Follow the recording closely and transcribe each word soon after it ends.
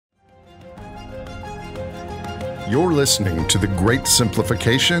You're listening to The Great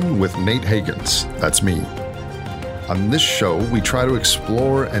Simplification with Nate Hagens. That's me. On this show, we try to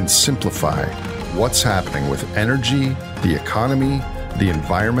explore and simplify what's happening with energy, the economy, the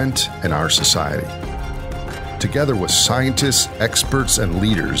environment, and our society. Together with scientists, experts, and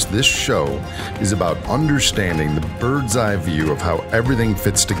leaders, this show is about understanding the bird's eye view of how everything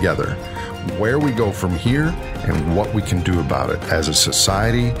fits together, where we go from here, and what we can do about it as a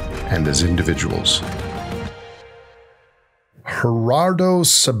society and as individuals. Gerardo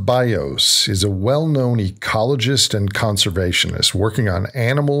Ceballos is a well-known ecologist and conservationist working on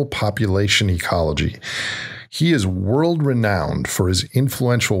animal population ecology. He is world-renowned for his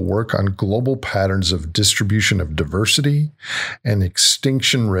influential work on global patterns of distribution of diversity and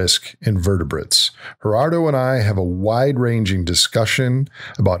extinction risk in vertebrates. Gerardo and I have a wide-ranging discussion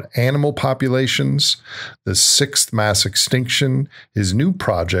about animal populations, the sixth mass extinction, his new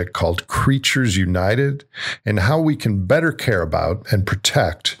project called Creatures United, and how we can better care about and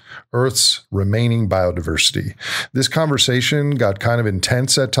protect Earth's remaining biodiversity. This conversation got kind of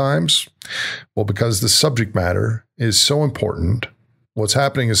intense at times. Well, because the subject matter is so important, what's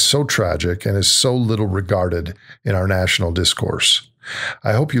happening is so tragic and is so little regarded in our national discourse.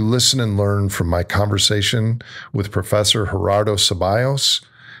 I hope you listen and learn from my conversation with Professor Gerardo Ceballos,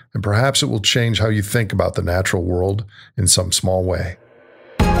 and perhaps it will change how you think about the natural world in some small way.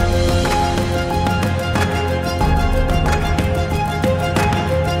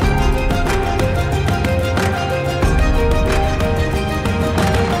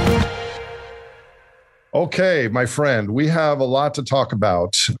 Okay, my friend, we have a lot to talk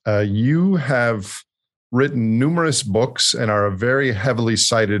about. You have written numerous books and are a very heavily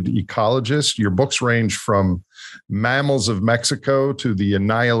cited ecologist. Your books range from Mammals of Mexico to The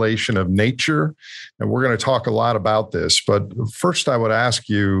Annihilation of Nature. And we're going to talk a lot about this. But first, I would ask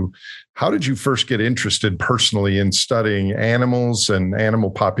you, how did you first get interested personally in studying animals and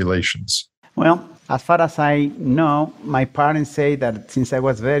animal populations? Well, as far as I know, my parents say that since I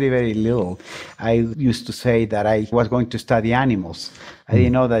was very, very little, I used to say that I was going to study animals. I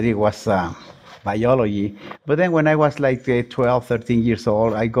didn't know that it was biology. But then when I was like 12, 13 years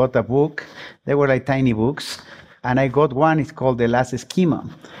old, I got a book. They were like tiny books. And I got one, it's called The Last Eskimo.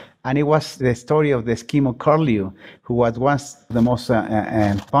 And it was the story of the Eskimo curlew, who was once the most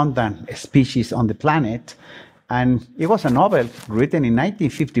abundant species on the planet. And it was a novel written in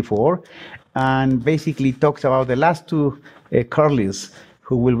 1954. And basically talks about the last two curlews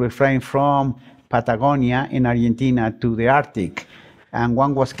who will refrain from Patagonia in Argentina to the Arctic. And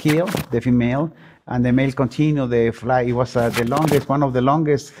one was killed, the female, and the male continued the flight. It was one of the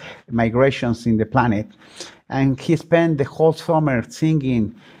longest migrations in the planet. And he spent the whole summer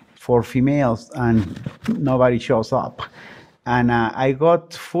singing for females, and nobody shows up. And I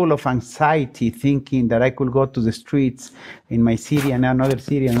got full of anxiety thinking that I could go to the streets in my city and another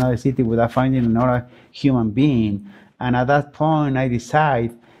city without finding another human being. And at that point, I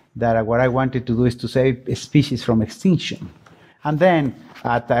decided that what I wanted to do is to save a species from extinction. And then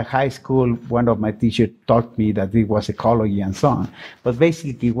at high school, one of my teachers taught me that it was ecology and so on. But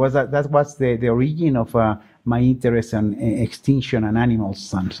basically, that was the origin of my interest in extinction and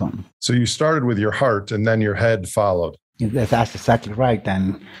animals and so on. So you started with your heart and then your head followed. That's exactly right.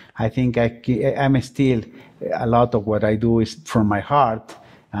 And I think I'm still, a lot of what I do is from my heart,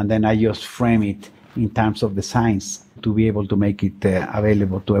 and then I just frame it in terms of the science to be able to make it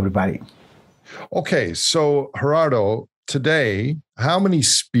available to everybody. Okay, so Gerardo, today, how many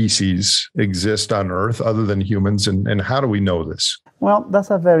species exist on Earth other than humans, and how do we know this? Well,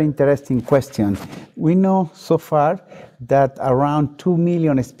 that's a very interesting question. We know so far that around 2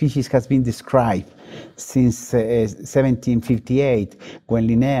 million species has been described since 1758, when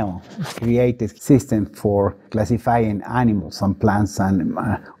Linneo created a system for classifying animals and plants and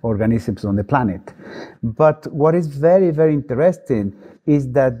organisms on the planet. But what is very, very interesting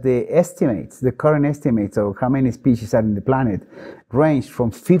is that the current estimates of how many species are in the planet range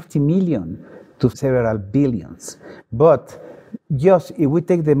from 50 million to several billions. But just if we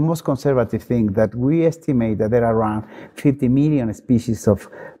take the most conservative thing, that we estimate that there are around 50 million species of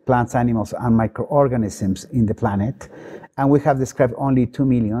plants, animals, and microorganisms in the planet, and we have described only 2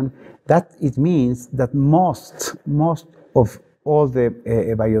 million, that it means that most of all the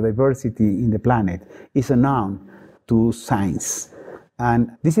biodiversity in the planet is unknown to science.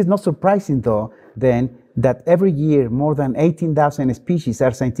 And this is not surprising, though, then, that every year more than 18,000 species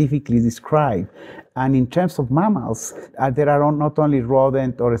are scientifically described. And in terms of mammals, there are not only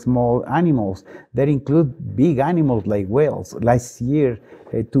rodent or small animals, there include big animals like whales. Last year,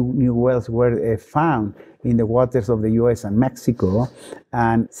 2 new whales were found in the waters of the US and Mexico.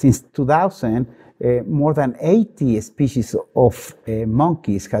 And since 2000, more than 80 species of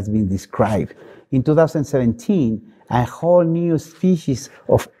monkeys has been described. In 2017, a whole new species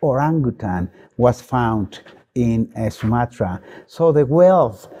of orangutan was found in Sumatra. So the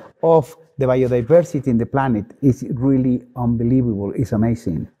wealth of the biodiversity in the planet is really unbelievable, it's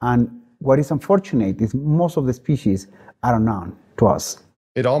amazing. And what is unfortunate is most of the species are unknown to us.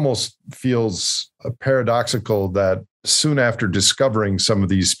 It almost feels paradoxical that soon after discovering some of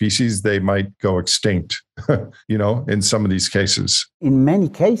these species, they might go extinct, in some of these cases. In many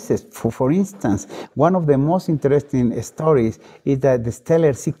cases, for instance, one of the most interesting stories is that the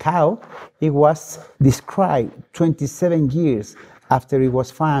Steller sea cow, it was described 27 years after it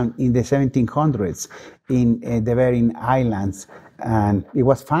was found in the 1700s in the Bering Islands. And it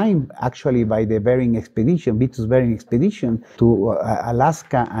was found actually by the Bering expedition, Vitus Bering expedition to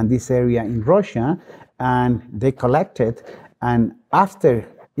Alaska and this area in Russia, and they collected, and after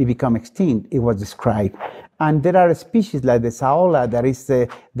it became extinct, it was described. And there are species like the saola that is the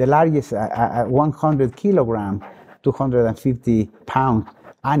largest 100 kilogram, 250 pound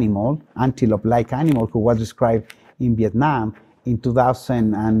animal, antelope-like animal, who was described in Vietnam in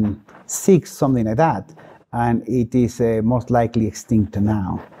 2006, something like that. And it is most likely extinct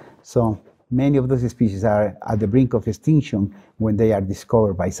now. So many of those species are at the brink of extinction when they are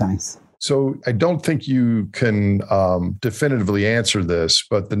discovered by science. So I don't think you can definitively answer this,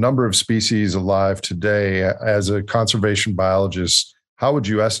 but the number of species alive today, as a conservation biologist, how would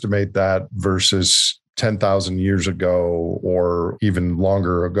you estimate that versus 10,000 years ago or even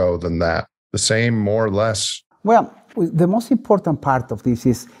longer ago than that? The same, more or less? Well, the most important part of this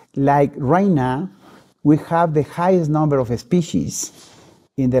is, like right now, we have the highest number of species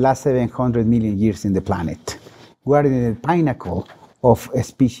in the last 700 million years in the planet. We are in the pinnacle of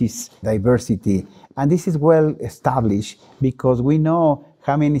species diversity. And this is well established because we know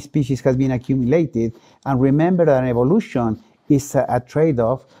how many species has been accumulated. And remember that evolution is a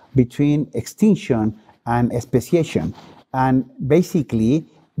trade-off between extinction and speciation. And basically,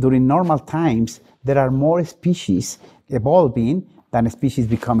 during normal times, there are more species evolving than species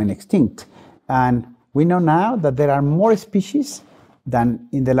becoming extinct. And we know now that there are more species than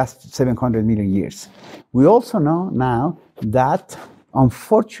in the last 700 million years. We also know now that,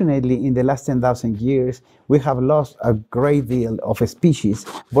 unfortunately, in the last 10,000 years, we have lost a great deal of species,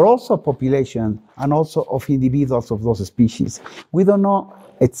 but also population and also of individuals of those species. We don't know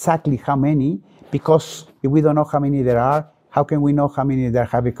exactly how many, because if we don't know how many there are, how can we know how many there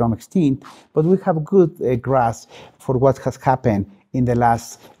have become extinct? But we have good grasp for what has happened in the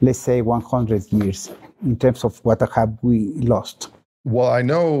last, let's say, 100 years in terms of what have we lost. Well, I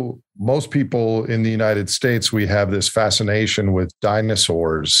know most people in the United States, we have this fascination with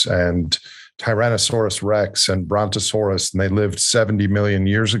dinosaurs and Tyrannosaurus rex and Brontosaurus, and they lived 70 million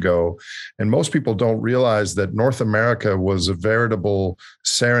years ago. And most people don't realize that North America was a veritable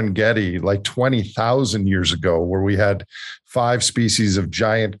Serengeti like 20,000 years ago, where we had 5 species of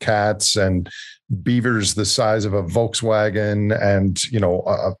giant cats and beavers the size of a Volkswagen and,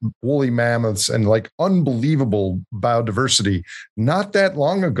 woolly mammoths and like unbelievable biodiversity not that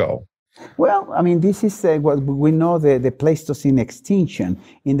long ago. Well, I mean, this is what we know, the Pleistocene extinction.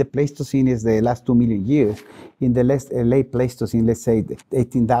 In the Pleistocene is the last 2 million years. In the late Pleistocene, let's say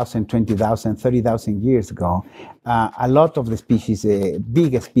 18,000, 20,000, 30,000 years ago, a lot of the species,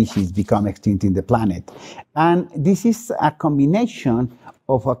 big species, become extinct in the planet. And this is a combination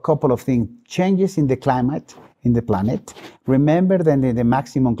of a couple of things: changes in the climate in the planet. Remember that in the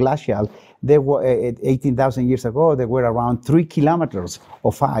maximum glacial, there were 18,000 years ago, there were around 3 kilometers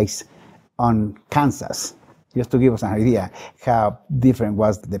of ice on Kansas, just to give us an idea how different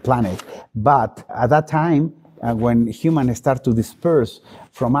was the planet. But at that time, when humans start to disperse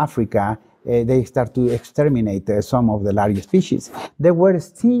from Africa, they start to exterminate some of the large species. There were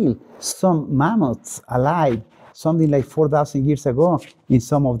still some mammoths alive, something like 4,000 years ago, in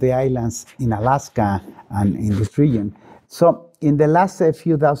some of the islands in Alaska and in this region. So in the last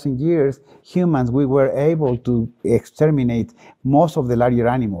few thousand years, humans, we were able to exterminate most of the larger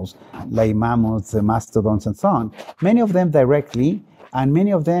animals, like mammoths, mastodons, and so on. Many of them directly, and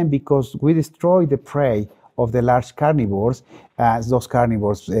many of them because we destroy the prey of the large carnivores, as those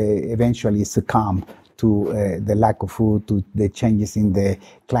carnivores eventually succumb to the lack of food, to the changes in the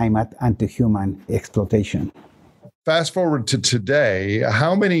climate, and to human exploitation. Fast forward to today,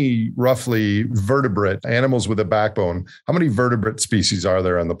 how many roughly vertebrate animals with a backbone, how many vertebrate species are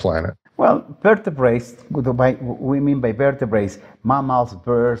there on the planet? Well, vertebrates, we mean by vertebrates, mammals,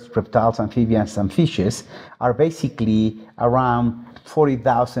 birds, reptiles, amphibians, and fishes, are basically around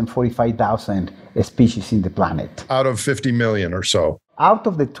 40,000, 45,000 species in the planet. Out of 50 million or so. Out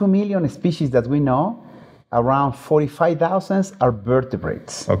of the 2 million species that we know, around 45,000 are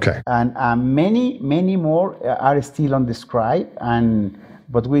vertebrates. Okay. And many more are still undescribed,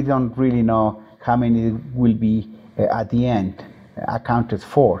 but we don't really know how many will be at the end accounted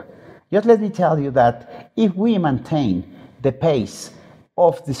for. Just let me tell you that if we maintain the pace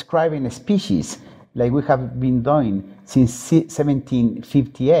of describing a species like we have been doing since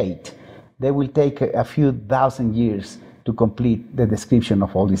 1758, they will take a few thousand years to complete the description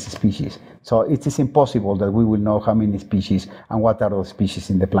of all these species. So it is impossible that we will know how many species and what are those species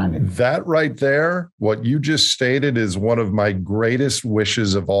in the planet. That right there, what you just stated, is one of my greatest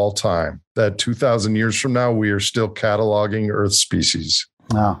wishes of all time, that 2,000 years from now, we are still cataloging Earth species.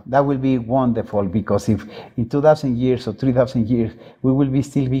 That will be wonderful, because if in 2,000 years or 3,000 years we will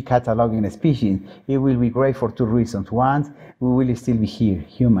still be cataloging a species, it will be great for two reasons. One, we will still be here,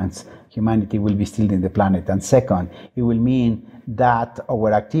 humanity will be still in the planet. And second, it will mean that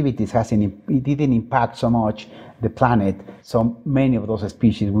our activities it didn't impact so much the planet, so many of those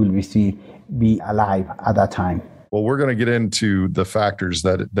species will still be alive at that time. Well, we're going to get into the factors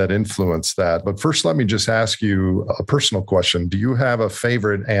that influence that. But first, let me just ask you a personal question. Do you have a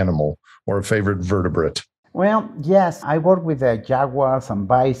favorite animal or a favorite vertebrate? Well, yes, I work with jaguars and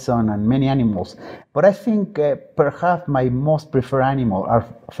bison and many animals, but I think perhaps my most preferred animal are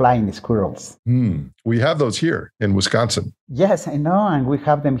flying squirrels. We have those here in Wisconsin. Yes, I know, and we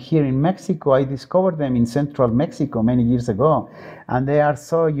have them here in Mexico. I discovered them in central Mexico many years ago, and they are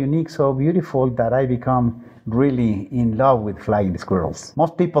so unique, so beautiful, that I become really in love with flying squirrels.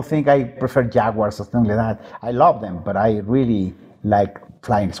 Most people think I prefer jaguars or something like that. I love them, but I really like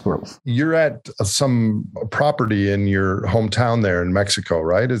flying squirrels. You're at some property in your hometown there in Mexico,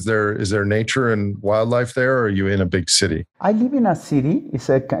 right? Is there nature and wildlife there, or are you in a big city? I live in a city. It's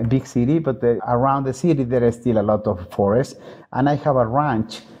a big city, but around the city there is still a lot of forest. And I have a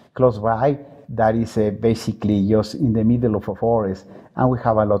ranch close by that is basically just in the middle of a forest. And we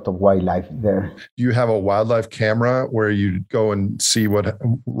have a lot of wildlife there. Do you have a wildlife camera where you go and see what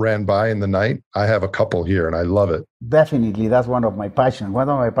ran by in the night? I have a couple here and I love it. Definitely. That's one of my passions. One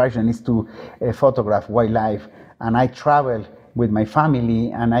of my passions is to photograph wildlife. And I travel with my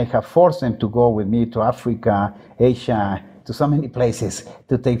family, and I have forced them to go with me to Africa, Asia, to so many places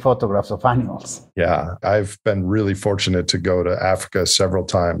to take photographs of animals. Yeah, I've been really fortunate to go to Africa several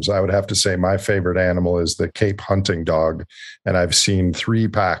times. I would have to say my favorite animal is the Cape hunting dog, and I've seen 3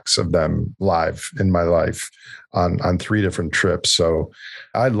 packs of them live in my life on 3 different trips. So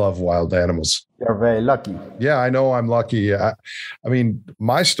I love wild animals. You're very lucky. Yeah, I know I'm lucky. I mean,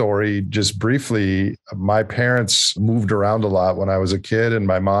 my story, just briefly, my parents moved around a lot when I was a kid, and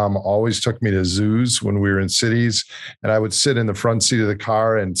my mom always took me to zoos when we were in cities. And I would sit in the front seat of the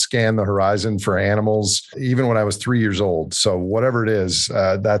car and scan the horizon for animals, even when I was 3 years old. So whatever it is,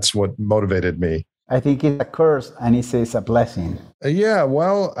 that's what motivated me. I think it's a curse and it's a blessing. Yeah,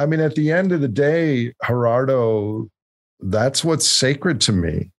 well, I mean, at the end of the day, Gerardo, that's what's sacred to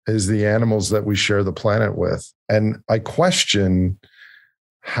me, is the animals that we share the planet with. And I question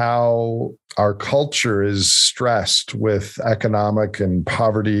how our culture is stressed with economic and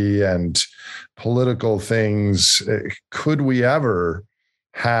poverty and political things. Could we ever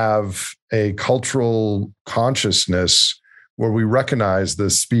have a cultural consciousness where we recognize the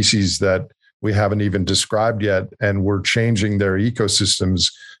species that we haven't even described yet, and we're changing their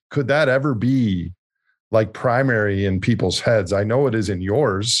ecosystems? Could that ever be like primary in people's heads? I know it is in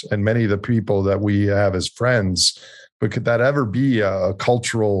yours and many of the people that we have as friends, but could that ever be a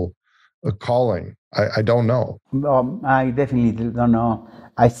cultural calling? I don't know. I definitely don't know.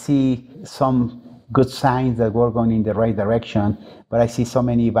 I see some good signs that we're going in the right direction, but I see so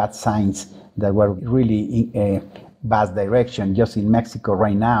many bad signs that we're really in a bad direction. Just in Mexico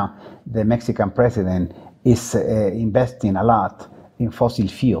right now, the Mexican president is investing a lot in fossil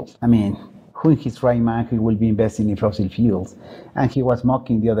fuels. I mean, who in his right mind he will be investing in fossil fuels? And he was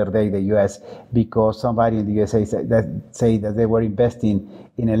mocking the other day the U.S. because somebody in the USA said that they were investing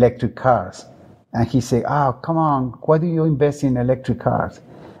in electric cars. And he said, "Oh, come on, why do you invest in electric cars?"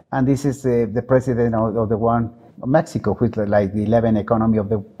 And this is the president of the one of Mexico, which is like the 11th economy of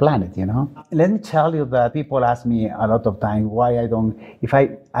the planet, you know? Let me tell you that people ask me a lot of time why if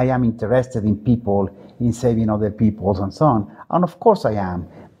I am interested in people, in saving other people and so on. And of course I am.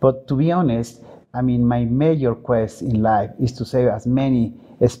 But to be honest, I mean, my major quest in life is to save as many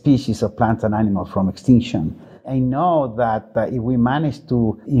species of plants and animals from extinction. I know that if we manage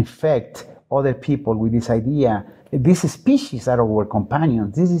to infect other people with this idea, these species are our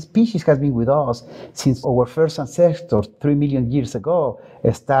companions. This species has been with us since our first ancestors 3 million years ago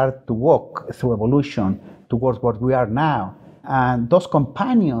started to walk through evolution towards what we are now. And those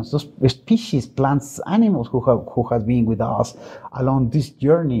companions, those species, plants, animals who have been with us along this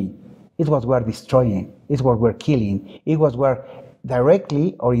journey, it was we're destroying, it's what we're killing, it was we're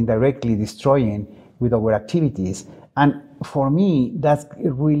directly or indirectly destroying with our activities. And for me, that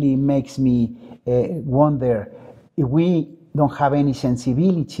really makes me wonder if we don't have any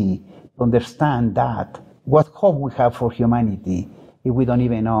sensibility to understand that, what hope we have for humanity if we don't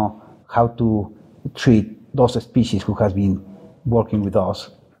even know how to treat those species who have been working with us.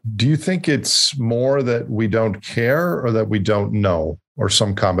 Do you think it's more that we don't care or that we don't know, or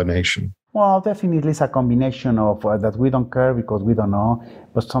some combination? Well, definitely it's a combination of that we don't care because we don't know,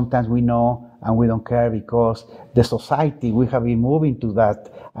 but sometimes we know and we don't care because the society, we have been moving to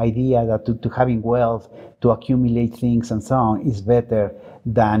that idea that to having wealth, to accumulate things and so on is better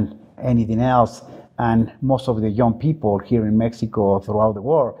than anything else. And most of the young people here in Mexico, throughout the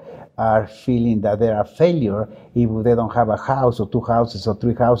world, are feeling that they're a failure if they don't have a house or 2 houses or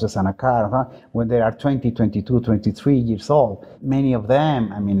 3 houses and a car, when they are 20, 22, 23 years old. Many of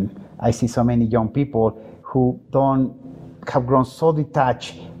them, I mean, I see so many young people who have grown so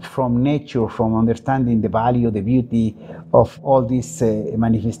detached from nature, from understanding the value, the beauty of all these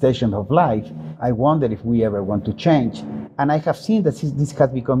manifestations of life. I wonder if we ever want to change. And I have seen that this has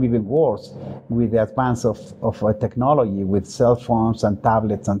become even worse with the advance of technology, with cell phones and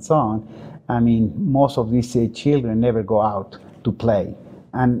tablets and so on. I mean, most of these children never go out to play.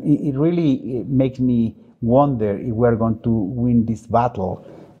 And it really makes me wonder if we're going to win this battle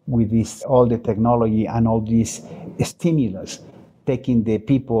with all the technology and all this stimulus, taking the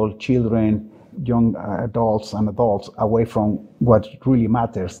people, children, young adults and adults away from what really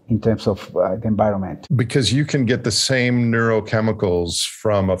matters in terms of the environment. Because you can get the same neurochemicals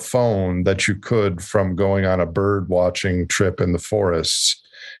from a phone that you could from going on a bird watching trip in the forests,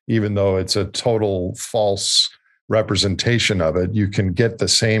 even though it's a total false representation of it. You can get the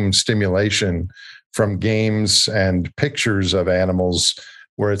same stimulation from games and pictures of animals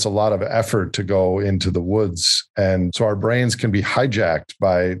where it's a lot of effort to go into the woods. And so our brains can be hijacked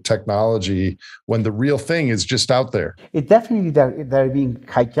by technology when the real thing is just out there. It definitely they're being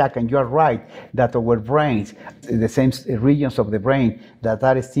hijacked, and you're right that our brains, the same regions of the brain that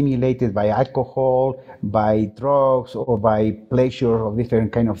are stimulated by alcohol, by drugs, or by pleasure of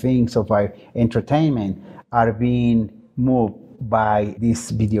different kind of things, or by entertainment, are being moved by these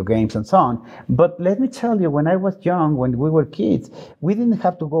video games and so on. But let me tell you, when I was young, when we were kids, we didn't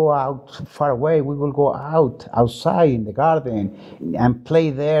have to go out far away. We would go outside in the garden and play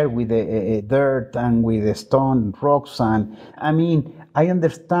there with the dirt and with the stone rocks. And I mean, I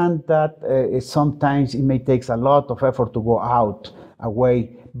understand that sometimes it may take a lot of effort to go out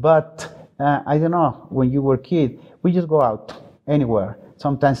away, but I don't know, when you were a kid, we just go out anywhere.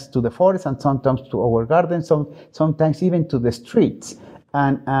 Sometimes to the forest and sometimes to our garden, sometimes even to the streets.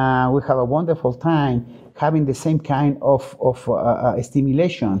 And we have a wonderful time having the same kind of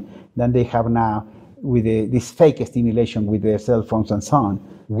stimulation that they have now with this fake stimulation with their cell phones and so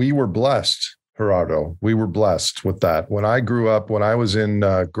on. We were blessed, Gerardo. We were blessed with that. When I grew up, when I was in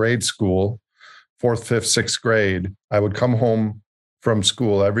grade school, 4th, 5th, 6th grade, I would come home from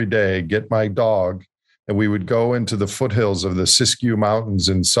school every day, get my dog, and we would go into the foothills of the Siskiyou Mountains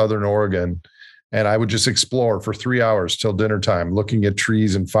in Southern Oregon. And I would just explore for 3 hours till dinner time, looking at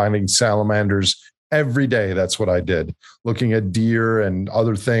trees and finding salamanders every day. That's what I did. Looking at deer and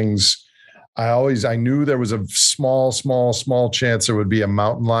other things. I knew there was a small chance there would be a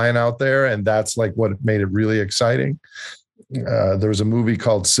mountain lion out there. And that's like what made it really exciting. There was a movie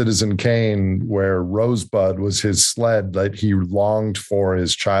called Citizen Kane where Rosebud was his sled that he longed for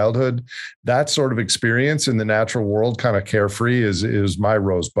his childhood. That sort of experience in the natural world, kind of carefree, is my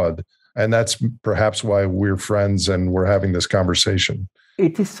Rosebud. And that's perhaps why we're friends and we're having this conversation.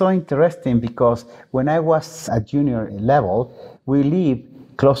 It is so interesting because when I was at junior level, we lived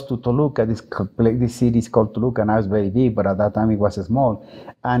close to Toluca. This city is called Toluca. Now it's very big, but at that time it was small.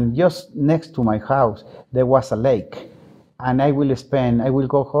 And just next to my house, there was a lake. And I will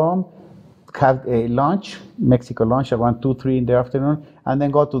go home, have a lunch, Mexico lunch, around 2, 3 in the afternoon, and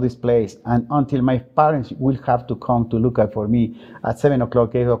then go to this place. And until my parents will have to come to look at for me at 7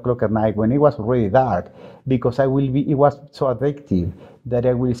 o'clock, 8 o'clock at night, when it was already dark, because it was so addictive that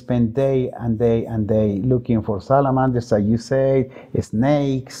I will spend day and day and day looking for salamanders, as you say,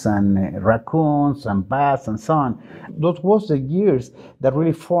 snakes and raccoons and bats and so on. Those was the years that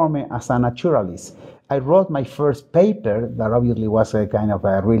really formed me as a naturalist. I wrote my first paper that obviously was a kind of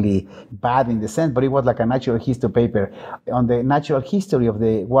a really bad in the sense, but it was like a natural history paper on the natural history of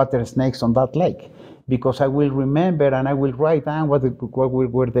the water snakes on that lake. Because I will remember and I will write down what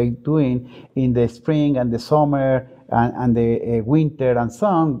were they doing in the spring and the summer and the winter and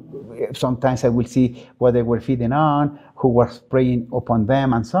sun, sometimes I will see what they were feeding on, who was spraying upon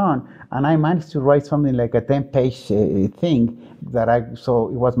them, and so on. And I managed to write something like a 10-page thing that I saw.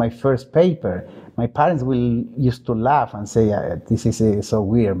 It was my first paper. My parents used to laugh and say, "This is so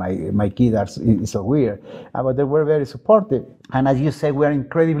weird. My kids is so weird," but they were very supportive. And as you say, we are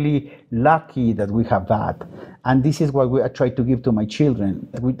incredibly lucky that we have that. And this is what I try to give to my children.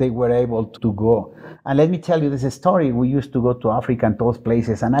 They were able to go. And let me tell you this story. We used to go to Africa and those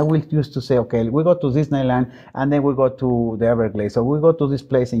places, and I used to say, okay, we go to Disneyland, and then we go to the Everglades. So we go to this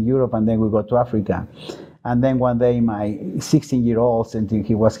place in Europe, and then we go to Africa. And then one day, my 16-year-old, until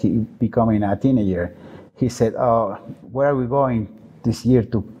he was becoming a teenager, he said, "Oh, where are we going this year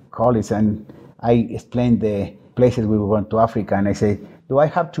to college?" And I explained the places we were going to Africa, and I said, "Do I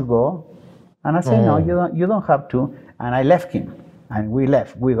have to go?" And I said, "No, you don't have to." And I left him, and we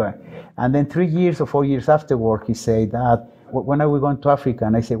left. We were, and then 3 years or 4 years afterward, he said, "Dad, when are we going to Africa?"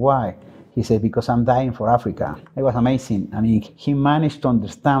 And I said, "Why?" He said, "Because I'm dying for Africa." It was amazing. I mean, he managed to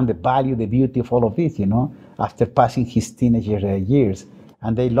understand the value, the beauty of all of this, after passing his teenager years.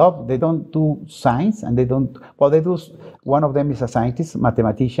 And they don't do science, and they do, one of them is a scientist,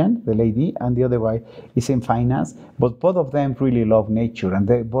 mathematician, the lady, and the other one is in finance, but both of them really love nature, and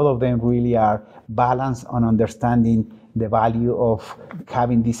both of them really are balanced on understanding the value of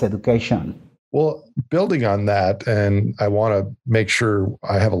having this education. Well, building on that, and I want to make sure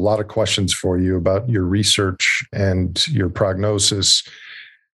I have a lot of questions for you about your research and your prognosis.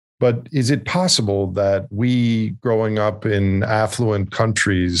 But is it possible that we, growing up in affluent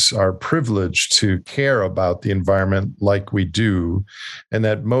countries, are privileged to care about the environment like we do, and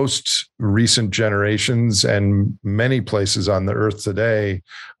that most recent generations and many places on the earth today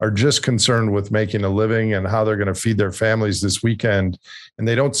are just concerned with making a living and how they're going to feed their families this weekend, and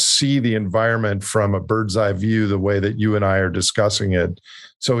they don't see the environment from a bird's eye view the way that you and I are discussing it?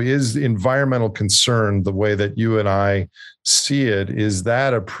 So is environmental concern the way that you and I see it? Is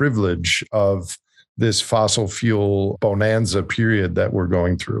that a privilege of this fossil fuel bonanza period that we're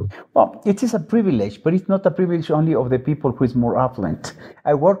going through? Well, it is a privilege, but it's not a privilege only of the people who is more affluent.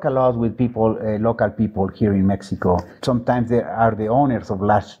 I work a lot with people, local people here in Mexico. Sometimes they are the owners of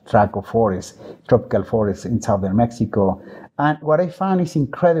large tract of forests, tropical forests in southern Mexico. And what I found is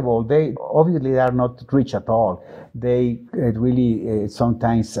incredible. They are not rich at all. They really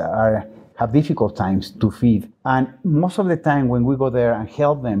sometimes have difficult times to feed. And most of the time when we go there and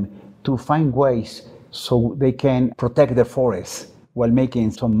help them to find ways so they can protect their forests while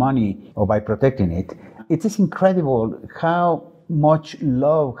making some money or by protecting it, it is incredible how much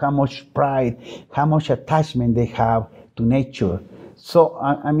love, how much pride, how much attachment they have to nature. So,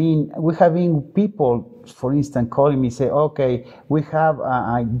 I mean, we have been people, for instance, calling me, say, okay, we have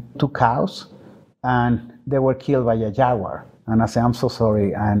 2 cows and they were killed by a jaguar. And I say, I'm so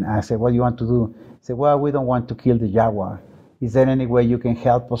sorry. And I said, what do you want to do? I said, well, we don't want to kill the jaguar. Is there any way you can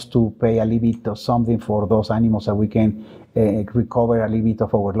help us to pay a little bit of something for those animals so we can recover a little bit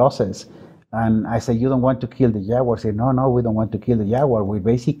of our losses? And I said, you don't want to kill the jaguar? I said, no, we don't want to kill the jaguar. We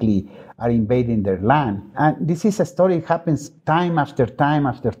basically are invading their land. And this is a story that happens time after time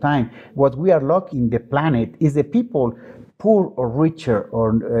after time. What we are lucky in the planet is the people, poor or richer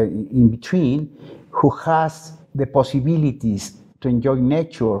or in between, who has the possibilities to enjoy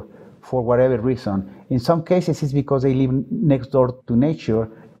nature for whatever reason. In some cases, it's because they live next door to nature,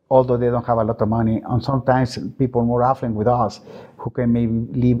 although they don't have a lot of money. And sometimes people more affluent with us who can maybe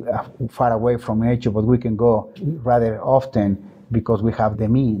live far away from nature, but we can go rather often because we have the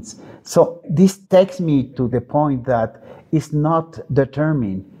means. So this takes me to the point that it's not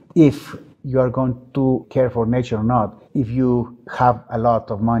determined if you are going to care for nature or not, if you have a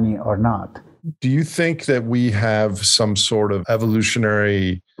lot of money or not. Do you think that we have some sort of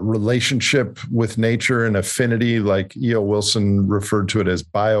evolutionary relationship with nature and affinity, like E.O. Wilson referred to it as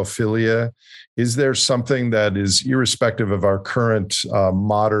biophilia? Is there something that is irrespective of our current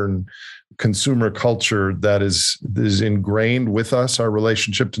modern consumer culture that is ingrained with us, our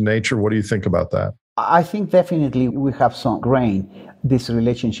relationship to nature? What do you think about that? I think definitely we have some grain, this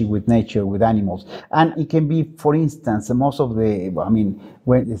relationship with nature, with animals. And it can be, for instance, most of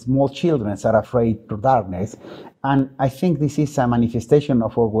when the small children are afraid of darkness. And I think this is a manifestation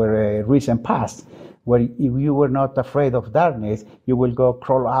of our recent past, where if you were not afraid of darkness, you will go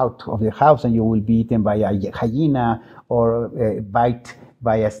crawl out of the house and you will be eaten by a hyena or bite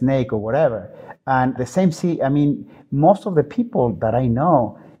by a snake or whatever. And the same most of the people that I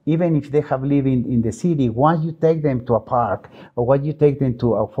know, even if they have lived in the city, once you take them to a park or once you take them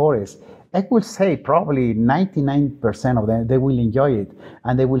to a forest, I would say probably 99% of them, they will enjoy it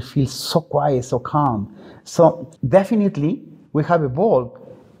and they will feel so quiet, so calm. So definitely we have evolved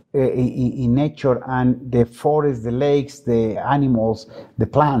in nature, and the forests, the lakes, the animals, the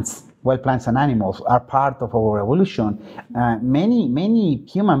plants, wild plants and animals are part of our evolution. Many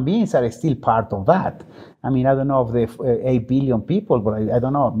human beings are still part of that. I mean, I don't know if the 8 billion people, but I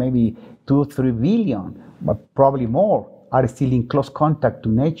don't know, maybe 2-3 billion, but probably more, are still in close contact to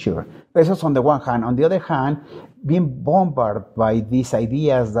nature. This is on the one hand. On the other hand, being bombarded by these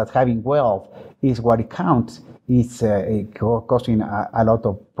ideas that having wealth is what it counts, is causing a lot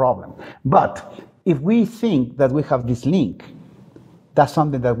of problems. But if we think that we have this link, that's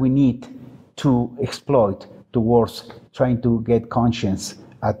something that we need to exploit towards trying to get conscience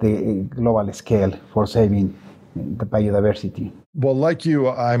at the global scale for saving the biodiversity. Well, like you,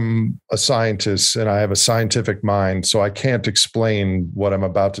 I'm a scientist and I have a scientific mind, so I can't explain what I'm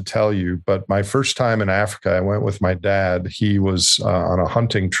about to tell you. But my first time in Africa, I went with my dad. He was on a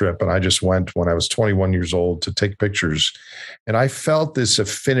hunting trip, and I just went when I was 21 years old to take pictures. And I felt this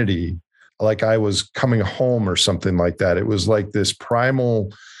affinity, like I was coming home or something like that. It was like this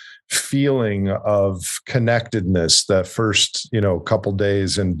primal feeling of connectedness that first, couple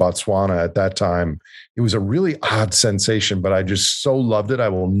days in Botswana at that time. It was a really odd sensation, but I just so loved it. I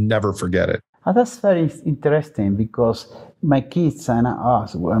will never forget it. Oh, that's very interesting, because my kids and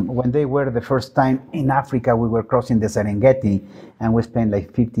us, when they were the first time in Africa, we were crossing the Serengeti and we spent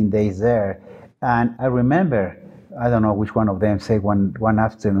like 15 days there. And I remember, I don't know which one of them said one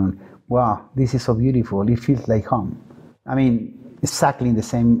afternoon, wow, this is so beautiful. It feels like home. I mean, exactly in the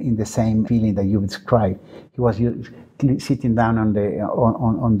same feeling that you described. He was sitting down on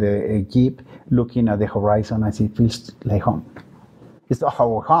the jeep, looking at the horizon, and it feels like home. It's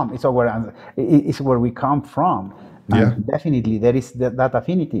our home. It's where we come from. Yeah. And definitely, there is that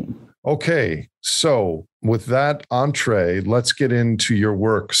affinity. Okay, so with that entree, let's get into your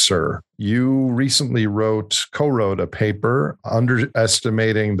work, sir. You recently co-wrote a paper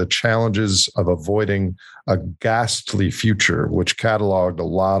underestimating the challenges of avoiding a ghastly future, which cataloged a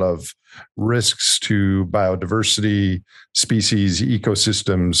lot of risks to biodiversity, species,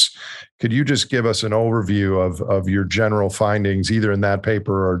 ecosystems. Could you just give us an overview of your general findings, either in that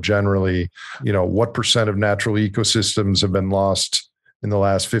paper or generally, what % of natural ecosystems have been lost in the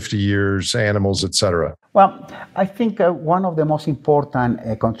last 50 years, animals, et cetera? Well, I think one of the most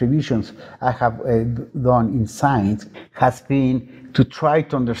important contributions I have done in science has been to try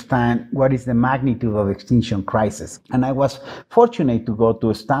to understand what is the magnitude of the extinction crisis. And I was fortunate to go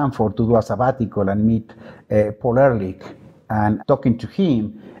to Stanford to do a sabbatical and meet Paul Ehrlich. And talking to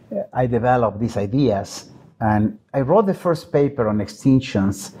him, I developed these ideas. And I wrote the first paper on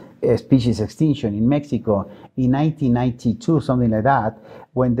extinctions, species extinction in Mexico in 1992, something like that,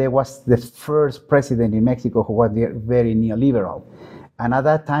 when there was the first president in Mexico who was very neoliberal. And at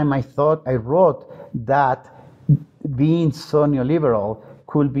that time, I wrote that being so neoliberal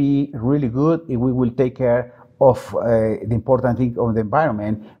could be really good if we will take care of the important thing of the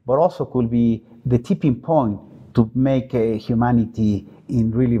environment, but also could be the tipping point to make humanity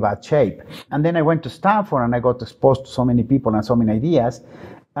in really bad shape. And then I went to Stanford and I got exposed to so many people and so many ideas.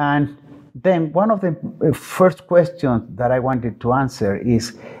 And then one of the first questions that I wanted to answer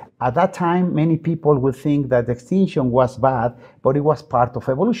is, at that time, many people would think that extinction was bad, but it was part of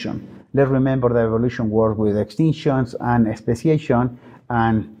evolution. Let's remember that evolution works with extinctions and speciation,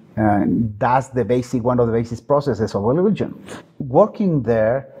 and that's one of the basic processes of evolution. Working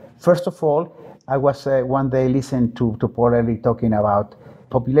there, first of all, I was one day listening to Paul Ehrlich talking about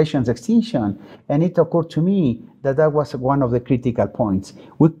population's extinction, and it occurred to me that was one of the critical points.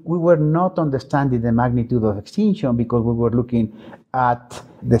 We were not understanding the magnitude of extinction because we were looking at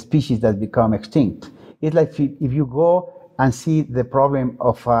the species that become extinct. It's like if you go and see the problem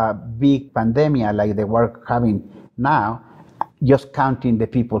of a big pandemic like the we're having now, just counting the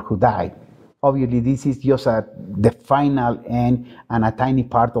people who died. Obviously, this is just the final end and a tiny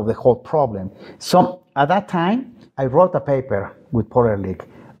part of the whole problem. So at that time, I wrote a paper with Paul Ehrlich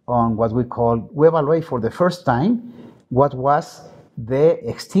on what we evaluate for the first time what was the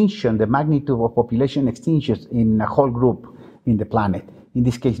extinction, the magnitude of population extinctions in a whole group in the planet, in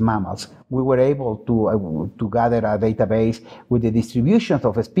this case mammals. We were able to gather a database with the distributions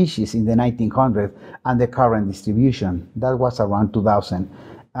of species in the 1900s and the current distribution. That was around 2000.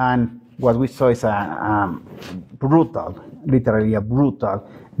 And what we saw is literally a brutal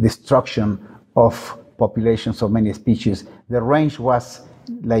destruction of populations of many species. The range was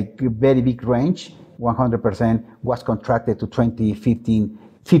like a very big range, 100% was contracted to 2015,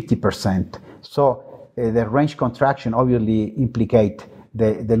 50%. So the range contraction obviously implicate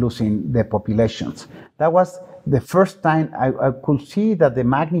the losing the populations. That was the first time I could see that the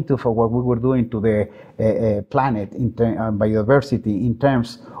magnitude of what we were doing to the planet in biodiversity in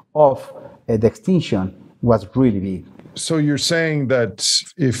terms of the extinction was really big. So you're saying that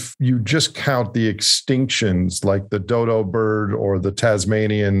if you just count the extinctions, like the dodo bird or the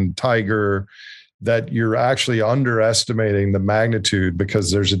Tasmanian tiger, that you're actually underestimating the magnitude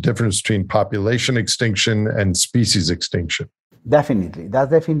because there's a difference between population extinction and species extinction. Definitely. That's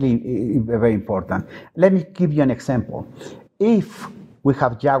definitely very important. Let me give you an example. If we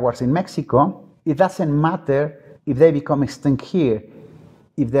have jaguars in Mexico, it doesn't matter if they become extinct here,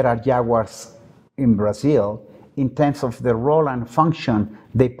 if there are jaguars in Brazil, in terms of the role and function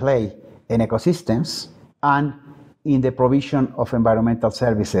they play in ecosystems and in the provision of environmental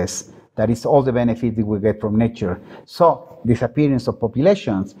services. That is all the benefit that we get from nature. So disappearance of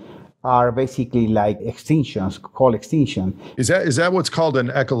populations are basically like extinctions, called extinction. Is that what's called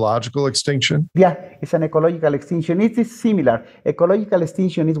an ecological extinction? Yeah, it's an ecological extinction. It is similar. Ecological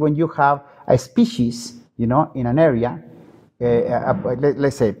extinction is when you have a species, in an area.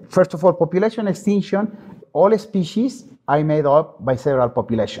 Let's say, first of all, population extinction, all species are made up by several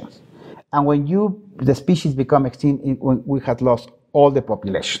populations. And when the species become extinct, we have lost all the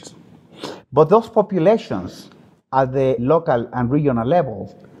populations. But those populations at the local and regional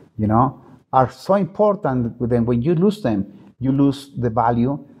level, are so important that when you lose them, you lose the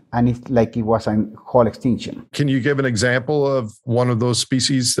value, and it's like it was a whole extinction. Can you give an example of one of those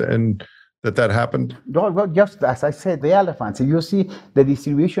species and that happened? Well, just as I said, the elephants. If you see the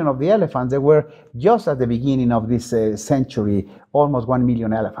distribution of the elephants, they were just at the beginning of this century, almost 1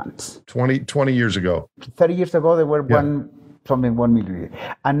 million elephants. 20 years ago. 30 years ago, there were 1 million.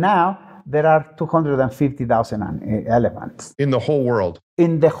 And now there are 250,000 elephants. In the whole world?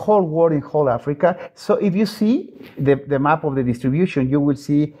 In the whole world, in whole Africa. So if you see the map of the distribution, you will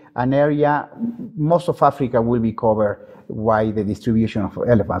see an area, most of Africa will be covered by the distribution of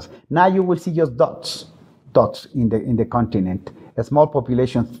elephants. Now you will see just dots in the continent, a small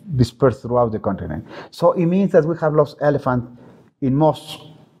population dispersed throughout the continent. So it means that we have lost elephants in most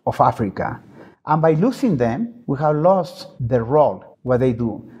of Africa. And by losing them, we have lost the role, what they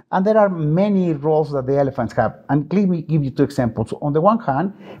do. And there are many roles that the elephants have. And let me give you 2 examples. On the one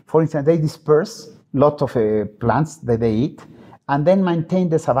hand, for instance, they disperse lots of plants that they eat and then maintain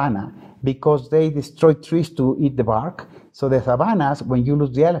the savanna because they destroy trees to eat the bark. So the savannas, when you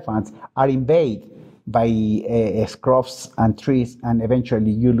lose the elephants, are invaded by scrubs and trees, and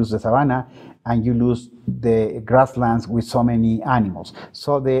eventually you lose the savanna and you lose the grasslands with so many animals.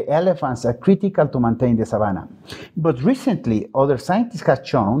 So the elephants are critical to maintain the savanna. But recently, other scientists have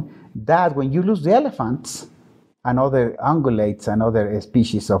shown that when you lose the elephants and other ungulates and other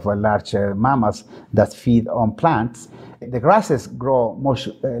species of large mammals that feed on plants, the grasses grow much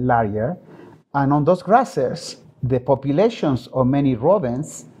larger, and on those grasses, the populations of many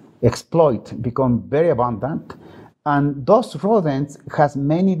rodents become very abundant, and those rodents has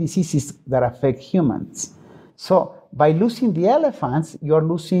many diseases that affect humans. So by losing the elephants, you're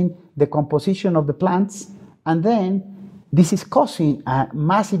losing the composition of the plants, and then this is causing a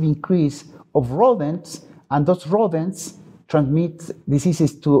massive increase of rodents, and those rodents transmit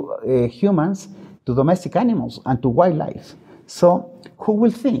diseases to humans, to domestic animals, and to wildlife. So who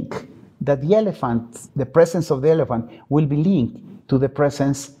will think that the presence of the elephant will be linked to the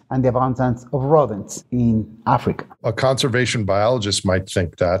presence and the abundance of rodents in Africa? A conservation biologist might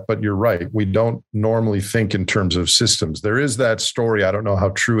think that, but you're right. We don't normally think in terms of systems. There is that story, I don't know how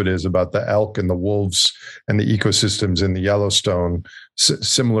true it is, about the elk and the wolves and the ecosystems in the Yellowstone,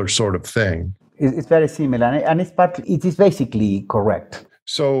 similar sort of thing. It's very similar, and it is basically correct.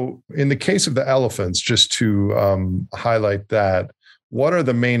 So in the case of the elephants, just to highlight that, what are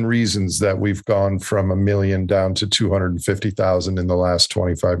the main reasons that we've gone from 1 million down to 250,000 in the last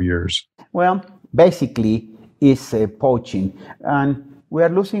 25 years? Well, basically, it's poaching. And we are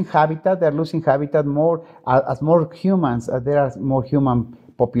losing habitat. They're losing habitat more as more humans, as there are more human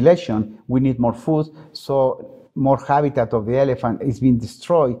population. We need more food. So more habitat of the elephant is being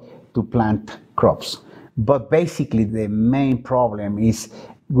destroyed to plant crops. But basically, the main problem is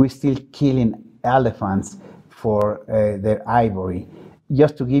we're still killing elephants for their ivory.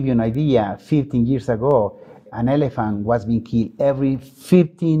 Just to give you an idea, 15 years ago, an elephant was being killed every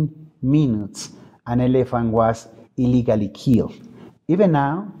 15 minutes. An elephant was illegally killed. Even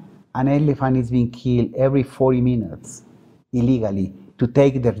now, an elephant is being killed every 40 minutes illegally to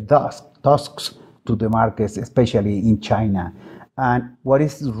take their tusks to the markets, especially in China. And what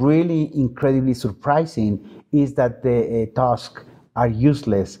is really incredibly surprising is that the tusks are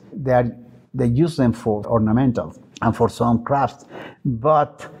useless. They use them for ornamentals and for some crafts.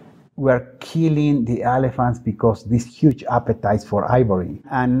 but we're killing the elephants because this huge appetite for ivory.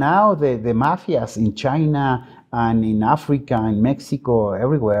 And now the mafias in China and in Africa and Mexico,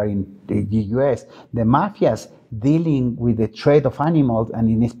 everywhere in the US, the mafias dealing with the trade of animals, and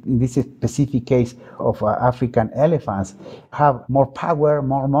in this specific case of African elephants, have more power,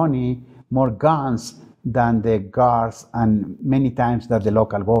 more money, more guns than the guards and many times than the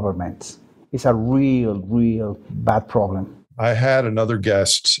local governments. It's a real bad problem. I had another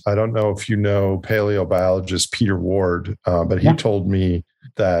guest. I don't know if you know paleobiologist Peter Ward, but he told me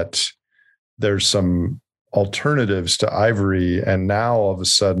that there's some alternatives to ivory, and now all of a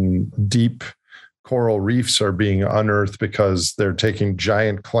sudden deep coral reefs are being unearthed because they're taking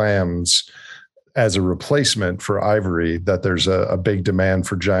giant clams as a replacement for ivory, that there's a big demand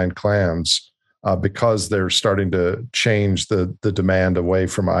for giant clams because they're starting to change the demand away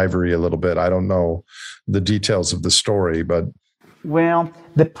from ivory a little bit. I don't know the details of the story, but... Well,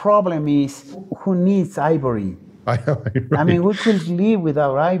 the problem is, who needs ivory? I know, right? I mean, we could live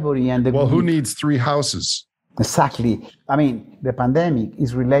without ivory. Who needs 3 houses? Exactly. I mean, the pandemic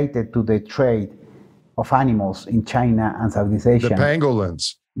is related to the trade of animals in China and Southeast Asia. The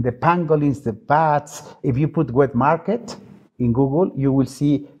pangolins. The pangolins, the bats. If you put wet market in Google, you will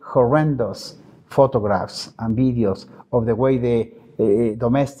see horrendous photographs and videos of the way the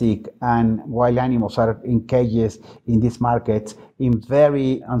domestic and wild animals are in cages in these markets in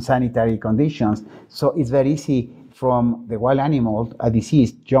very unsanitary conditions. So it's very easy from the wild animal, a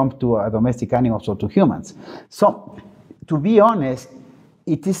disease, jump to a domestic animal or to humans. So to be honest,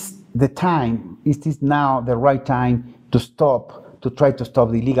 it is now the right time to try to stop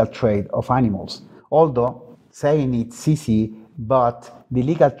the illegal trade of animals. Although saying it's easy, but the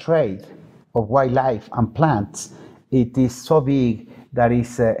illegal trade of wildlife and plants, it is so big that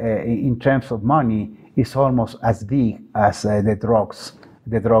is, in terms of money, is almost as big as the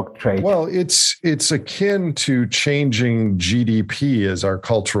drug trade. Well, it's akin to changing GDP as our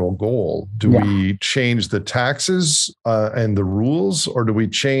cultural goal. Do we change the taxes and the rules, or do we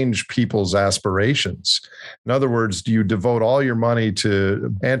change people's aspirations? In other words, do you devote all your money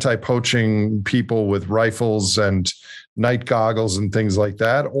to anti-poaching people with rifles and night goggles and things like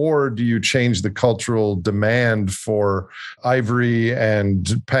that? Or do you change the cultural demand for ivory and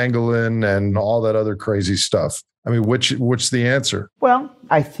pangolin and all that other crazy stuff? I mean, which the answer? Well,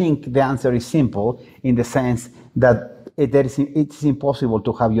 I think the answer is simple in the sense that it's impossible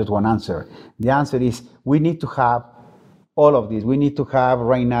to have just one answer. The answer is we need to have all of this. We need to have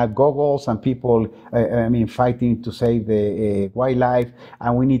right now goggles and people, fighting to save the wildlife,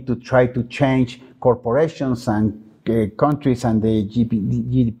 and we need to try to change corporations and countries and the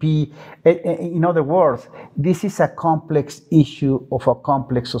GDP. In other words, this is a complex issue of a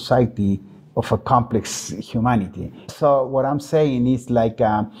complex society, of a complex humanity. So what I'm saying is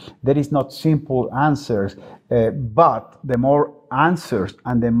there is not simple answers, but the more answers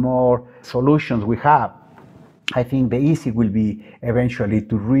and the more solutions we have, I think the easy will be eventually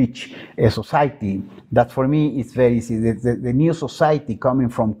to reach a society that for me is very easy. The new society coming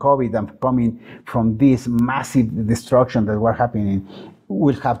from COVID and coming from this massive destruction that we're happening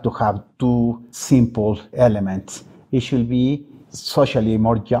will have to have 2 simple elements. It should be socially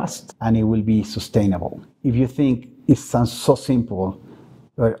more just and it will be sustainable. If you think it sounds so simple,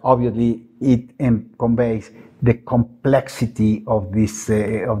 obviously it conveys the complexity of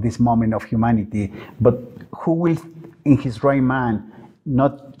this moment of humanity. But who will, in his right mind,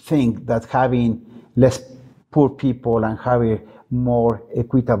 not think that having less poor people and having more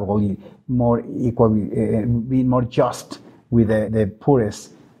equitable, more equal, being more just with the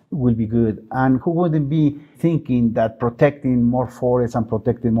poorest will be good? And who wouldn't be thinking that protecting more forests and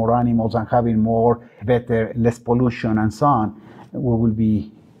protecting more animals and having more better, less pollution and so on, we will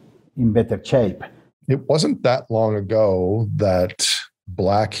be in better shape? It wasn't that long ago that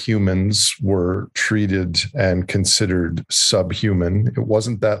Black humans were treated and considered subhuman. It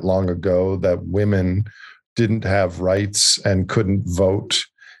wasn't that long ago that women didn't have rights and couldn't vote.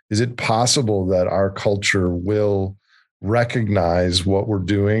 Is it possible that our culture will recognize what we're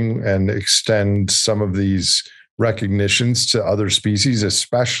doing and extend some of these recognitions to other species,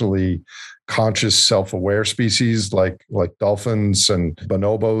 especially conscious, self-aware species like dolphins and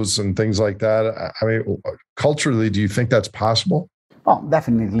bonobos and things like that? I mean, culturally, do you think that's possible? Oh,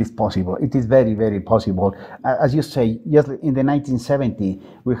 definitely it's possible. It is very, very possible. As you say, just in the 1970s,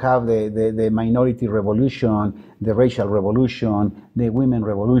 we have the minority revolution, the racial revolution, the women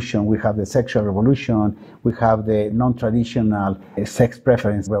revolution, we have the sexual revolution, we have the non-traditional sex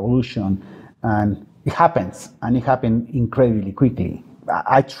preference revolution, and it happens, and it happened incredibly quickly.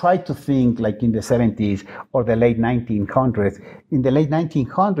 I try to think like in the 70s or the late 1900s. In the late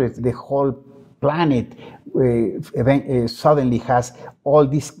 1900s, the whole planet suddenly has all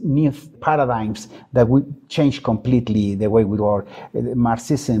these new paradigms that would change completely the way we work.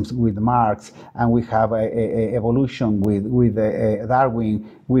 Marxism with Marx, and we have evolution with Darwin.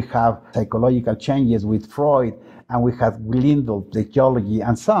 We have psychological changes with Freud, and we have Lindell, the ecology,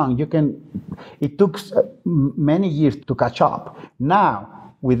 and so on. It took many years to catch up. Now,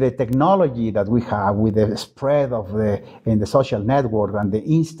 with the technology that we have, with the spread of in the social network and the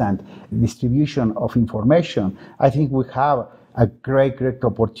instant distribution of information, I think we have a great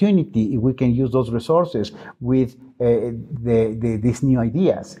opportunity if we can use those resources with these new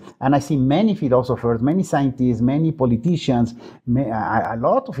ideas. And I see many philosophers, many scientists, many politicians, a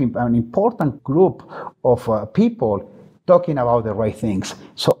lot of an important group of people talking about the right things.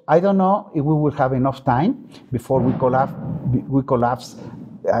 So I don't know if we will have enough time before we collapse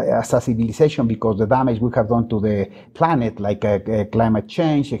as a civilization, because the damage we have done to the planet, like climate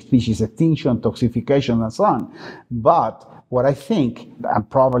change, species extinction, toxification, and so on. But what I think, and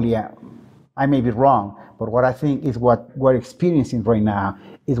probably I may be wrong, but what I think is what we're experiencing right now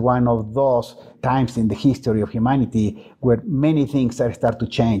is one of those times in the history of humanity where many things start to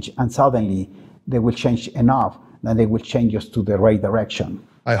change, and suddenly they will change enough that they will change us to the right direction.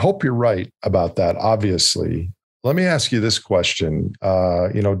 I hope you're right about that, obviously. Let me ask you this question.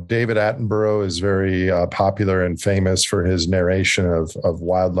 David Attenborough is very popular and famous for his narration of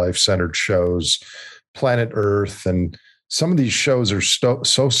wildlife-centered shows, Planet Earth, and some of these shows are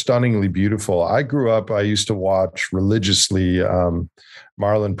so stunningly beautiful. I used to watch religiously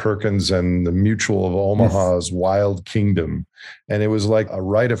Marlon Perkins and the Mutual of Omaha's yes. Wild Kingdom. And it was like a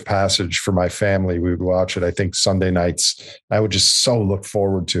rite of passage for my family. We would watch it, I think, Sunday nights. I would just so look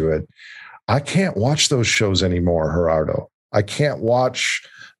forward to it. I can't watch those shows anymore, Gerardo. I can't watch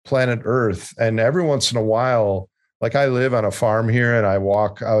Planet Earth. And every once in a while, like I live on a farm here and I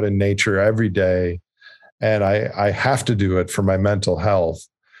walk out in nature every day, and I have to do it for my mental health.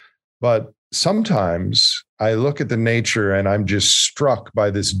 But sometimes I look at the nature and I'm just struck by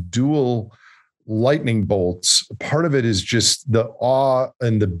this dual lightning bolts. Part of it is just the awe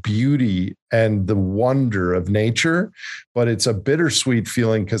and the beauty and the wonder of nature, but it's a bittersweet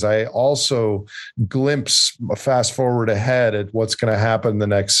feeling because I also glimpse fast forward ahead at what's going to happen the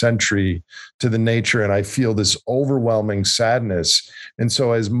next century to the nature, and I feel this overwhelming sadness. And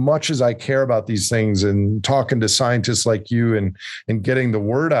so as much as I care about these things and talking to scientists like you and getting the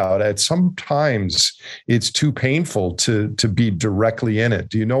word out, sometimes it's too painful to be directly in it.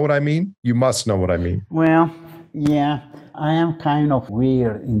 Do you know what I mean? You must know what I mean. Well, yeah, I am kind of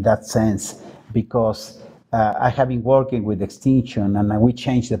weird in that sense because I have been working with Extinction, and we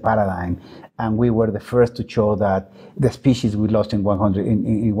changed the paradigm, and we were the first to show that the species we lost in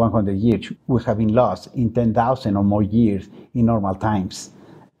 100 years would have been lost in 10,000 or more years in normal times.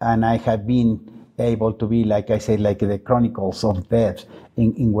 And I have been able to be, like I said, like the chronicles of death,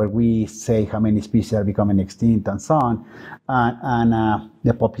 in where we say how many species are becoming extinct and so on, and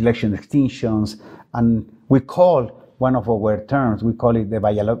the population extinctions, and we call one of our terms, we call it the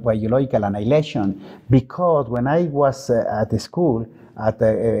biological annihilation, because when I was at the school, at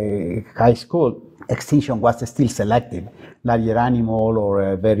the high school, extinction was still selective, larger animal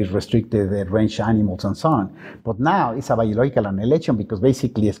or very restricted range animals and so on. But now it's a biological annihilation because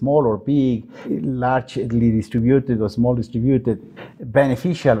basically small or big, largely distributed or small distributed,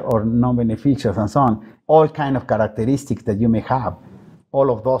 beneficial or non-beneficial and so on, all kind of characteristics that you may have.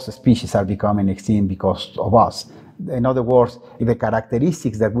 All of those species are becoming extinct because of us. In other words, the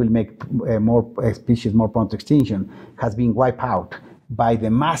characteristics that will make more species more prone to extinction has been wiped out by the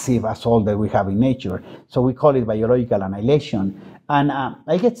massive assault that we have in nature. So we call it biological annihilation. And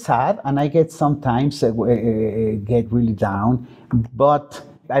I get sad, and I get sometimes get really down, but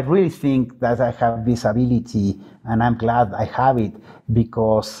I really think that I have this ability, and I'm glad I have it,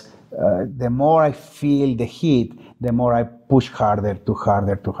 because the more I feel the heat, the more I push harder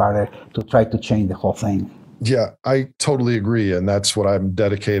to try to change the whole thing. Yeah, I totally agree. And that's what I'm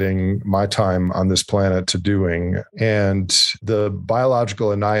dedicating my time on this planet to doing. And the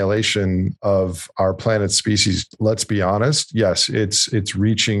biological annihilation of our planet's species, let's be honest, yes, it's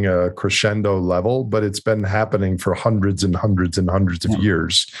reaching a crescendo level, but it's been happening for hundreds and hundreds and hundreds of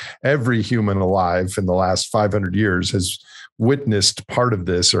years. Every human alive in the last 500 years has witnessed part of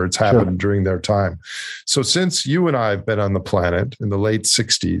this, or it's happened during their time. So since you and I have been on the planet in the late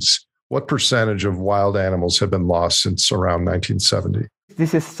 60s, what percentage of wild animals have been lost since around 1970?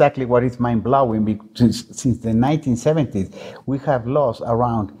 This is exactly what is mind-blowing, because since the 1970s, we have lost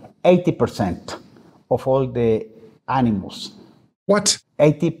around 80% of all the animals. What?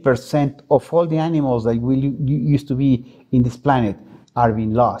 80% of all the animals that used to be in this planet are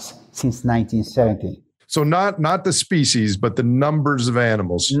being lost since 1970. So not the species, but the numbers of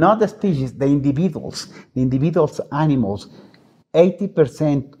animals. Not the species, the individuals. The individuals animals,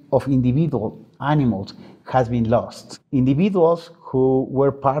 80% of individual animals has been lost. Individuals who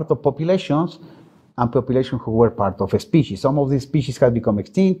were part of populations and populations who were part of a species. Some of these species have become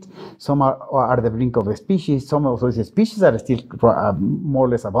extinct. Some are at the brink of a species. Some of those species are still more or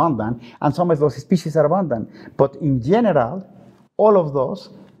less abundant, and some of those species are abundant. But in general, all of those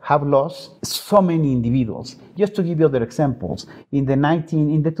have lost so many individuals. Just to give you other examples, in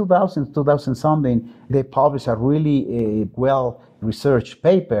the 2000 something, they published a really well-researched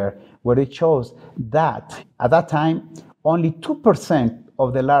paper where it shows that at that time, only 2%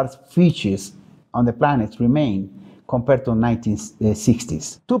 of the large fishes on the planet remain compared to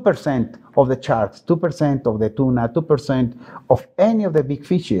 1960s. 2% of the sharks, 2% of the tuna, 2% of any of the big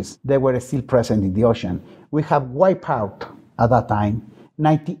fishes, they were still present in the ocean. We have wiped out at that time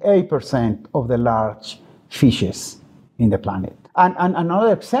 98% of the large fishes in the planet. And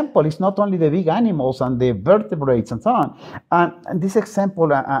another example is not only the big animals and the vertebrates and so on. And this example,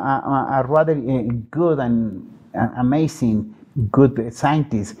 a rather good and amazing, good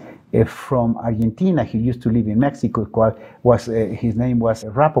scientist from Argentina. He used to live in Mexico. His name was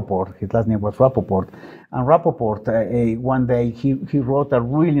Rappaport. His last name was Rappaport. And Rappaport, one day, he wrote a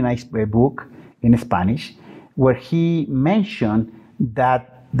really nice book in Spanish where he mentioned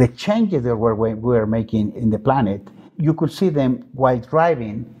that the changes that we were making in the planet, you could see them while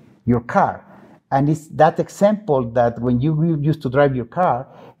driving your car. And it's that example that when you used to drive your car,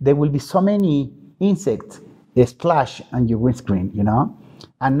 there will be so many insects splash on your windscreen, you know?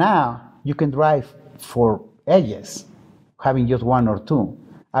 And now you can drive for ages, having just one or two.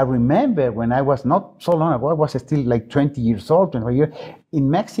 I remember when I was not so long ago, I was still like 20 years old, 25 years, in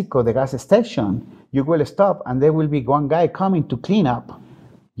Mexico, the gas station, you will stop and there will be one guy coming to clean up,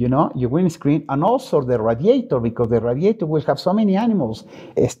 you know, your windscreen, and also the radiator, because the radiator will have so many animals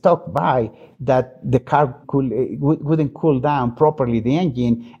stuck by that the car wouldn't cool down properly the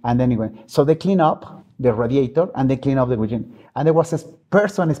engine, and then anyway, so they clean up the radiator and they clean up the engine. And there was a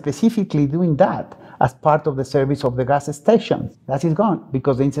person specifically doing that as part of the service of the gas station. That is gone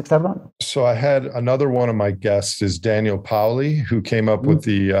because the insects are gone. So I had another one of my guests is Daniel Pauli, who came up with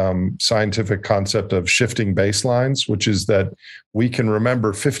the scientific concept of shifting baselines, which is that we can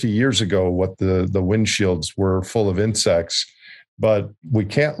remember 50 years ago what the windshields were full of insects, but we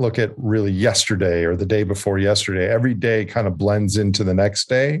can't look at really yesterday or the day before yesterday. Every day kind of blends into the next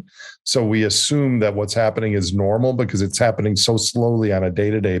day. So we assume that what's happening is normal because it's happening so slowly on a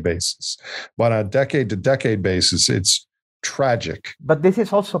day-to-day basis. But on a decade-to-decade basis, it's tragic. But this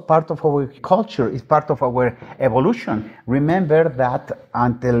is also part of our culture, it's part of our evolution. Remember that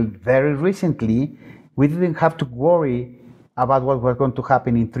until very recently, we didn't have to worry about what was going to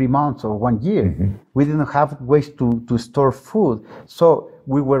happen in 3 months or 1 year. Mm-hmm. We didn't have ways to store food. So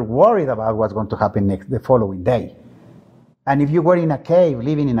we were worried about what's going to happen the following day. And if you were in a cave,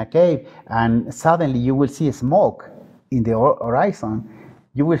 living in a cave, and suddenly you will see smoke in the horizon,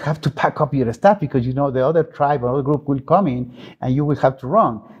 you will have to pack up your stuff because you know the other tribe or other group will come in and you will have to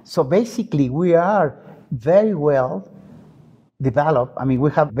run. So basically we are very well developed. I mean,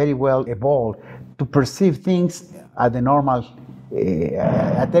 we have very well evolved to perceive things at the normal,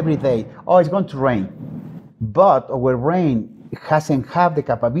 at every day. Oh, it's going to rain. But our brain hasn't had the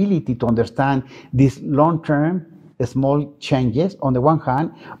capability to understand these long-term small changes on the one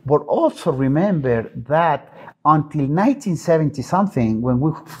hand, but also remember that until 1970 something, when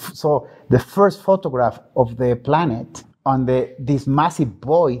we saw the first photograph of the planet on this massive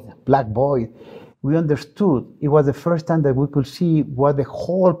void, black void, we understood it was the first time that we could see what the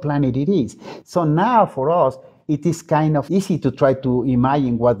whole planet it is. So now for us, it is kind of easy to try to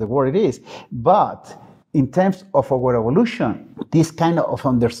imagine what the world is. But in terms of our evolution, this kind of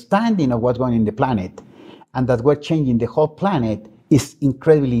understanding of what's going on in the planet and that we're changing the whole planet is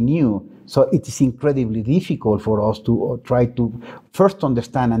incredibly new. So it is incredibly difficult for us to try to first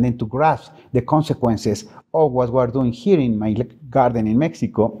understand and then to grasp the consequences of what we're doing here in my garden in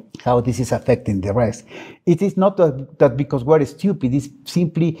Mexico, how this is affecting the rest. It is not that because we're stupid, it's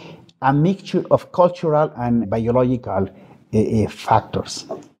simply a mixture of cultural and biological factors.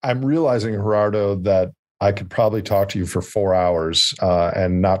 I'm realizing, Gerardo, that I could probably talk to you for 4 hours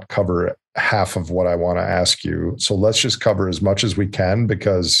and not cover half of what I want to ask you. So let's just cover as much as we can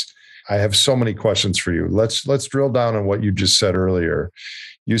because I have so many questions for you. Let's drill down on what you just said earlier.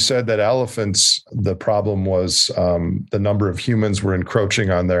 You said that elephants, the problem was the number of humans were encroaching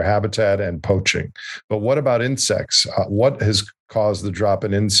on their habitat and poaching. But what about insects? What has caused the drop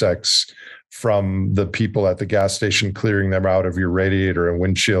in insects from the people at the gas station clearing them out of your radiator and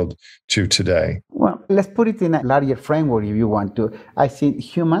windshield to today? Well, let's put it in a larger framework if you want to. I think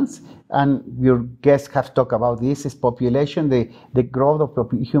humans, and your guests have talked about this, is population, the growth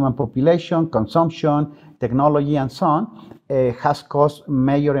of human population, consumption, technology, and so on, has caused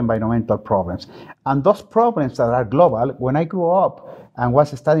major environmental problems. And those problems that are global, when I grew up and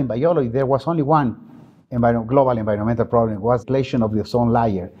was studying biology, there was only one global environmental problem. It was depletion of the ozone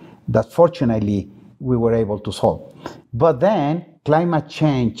layer that fortunately we were able to solve. But then climate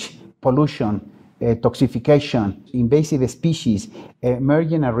change, pollution, toxification, invasive species,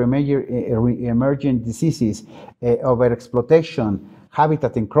 emerging and emerging diseases, overexploitation,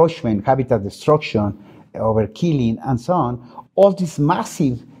 habitat encroachment, habitat destruction, overkilling, and so on, all these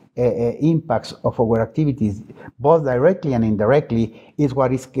massive impacts of our activities, both directly and indirectly, is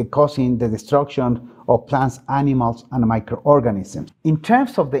what is causing the destruction of plants, animals, and microorganisms. In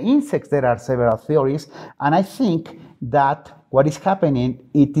terms of the insects, there are several theories, and I think that what is happening,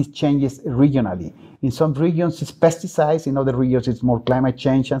 it is changes regionally. In some regions, it's pesticides. In other regions, it's more climate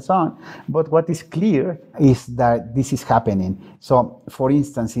change and so on. But what is clear is that this is happening. So, for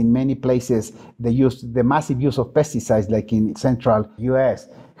instance, in many places, the massive use of pesticides, like in central U.S.,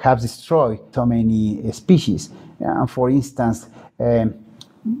 have destroyed so many species. For instance,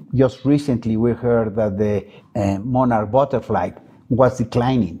 just recently we heard that the monarch butterfly was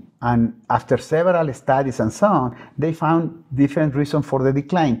declining. And after several studies and so on, they found different reasons for the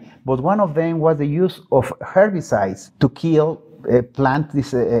decline. But one of them was the use of herbicides to kill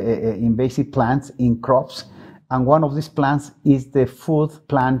these invasive plants in crops. And one of these plants is the food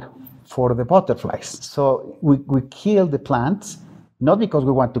plant for the butterflies. So we kill the plants, not because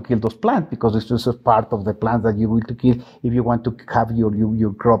we want to kill those plants, because it's just a part of the plants that you will to kill if you want to have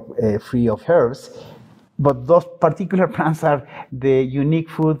your crop free of herbs. But those particular plants are the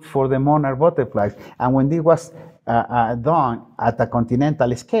unique food for the monarch butterflies. And when this was done at a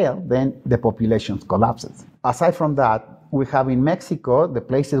continental scale, then the population collapses. Aside from that, we have in Mexico, the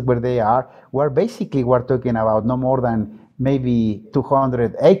places where they are, where basically we're talking about no more than maybe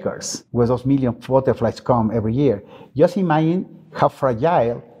 200 acres, where those million butterflies come every year. Just imagine how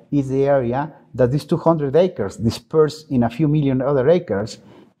fragile is the area that these 200 acres dispersed in a few million other acres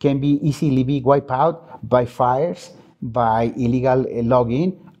can be easily wiped out by fires, by illegal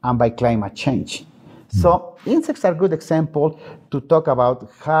logging, and by climate change. So insects are a good example to talk about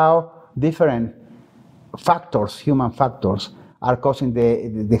how different factors, human factors, are causing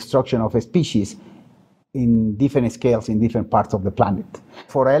the destruction of a species in different scales in different parts of the planet.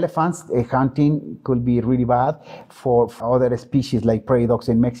 For elephants, hunting could be really bad. For other species like prairie dogs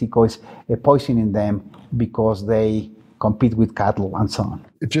in Mexico, is poisoning them because they compete with cattle and so on.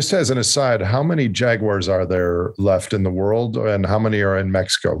 Just as an aside, how many jaguars are there left in the world and how many are in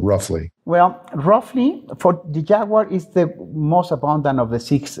Mexico, roughly? Well, roughly, for the jaguar is the most abundant of the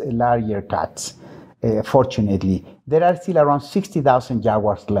 6 larger cats, fortunately. There are still around 60,000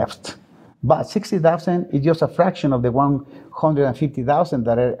 jaguars left. But 60,000 is just a fraction of the 150,000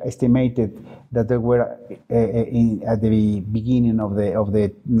 that are estimated that there were at the beginning of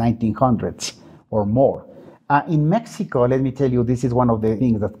the 1900s or more. In Mexico, let me tell you, this is one of the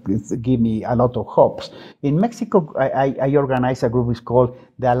things that give me a lot of hopes. In Mexico, I organized a group which is called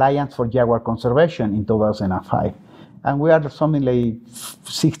the Alliance for Jaguar Conservation in 2005. And we are something like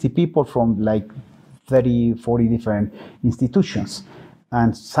 60 people from like 30, 40 different institutions,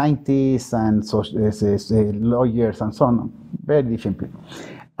 and scientists and lawyers and so on, very different people.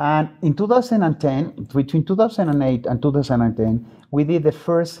 And in 2010, between 2008 and 2010, we did the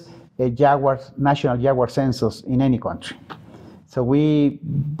first national jaguar census in any country. So we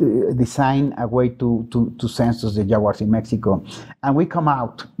designed a way to census the jaguars in Mexico. And we come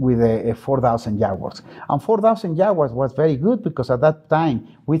out with 4,000 jaguars. And 4,000 jaguars was very good because at that time,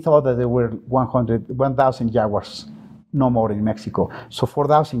 we thought that there were 1,000 jaguars, no more in Mexico. So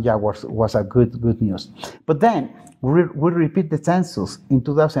 4,000 jaguars was a good news. But then we repeat the census in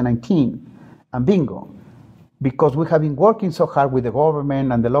 2019, and bingo. Because we have been working so hard with the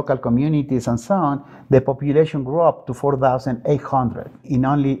government and the local communities and so on, the population grew up to 4,800 in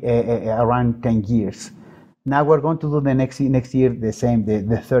only around 10 years. Now we're going to do the next year the same,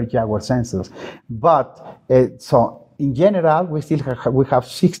 the third jaguar census. But so in general, we have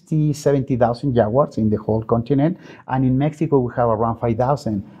 60, 70,000 jaguars in the whole continent, and in Mexico we have around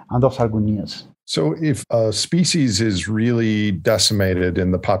 5,000, and those are good news. So if a species is really decimated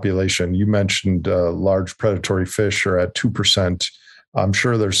in the population, you mentioned large predatory fish are at 2%. I'm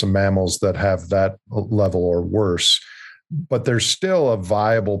sure there's some mammals that have that level or worse, but there's still a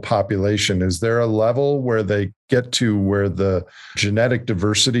viable population. Is there a level where they get to where the genetic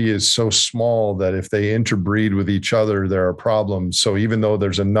diversity is so small that if they interbreed with each other, there are problems? So even though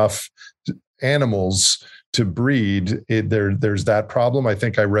there's enough animals to breed, there's that problem. I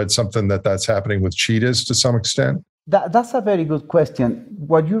think I read something that's happening with cheetahs to some extent. That's a very good question.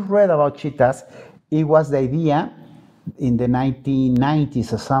 What you read about cheetahs, it was the idea in the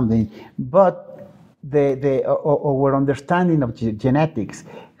 1990s or something, but our understanding of genetics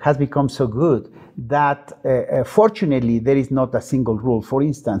has become so good that fortunately there is not a single rule. For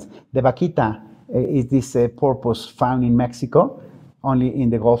instance, the vaquita is this porpoise found in Mexico, only in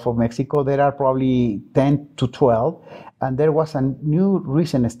the Gulf of Mexico. There are probably 10 to 12. And there was a new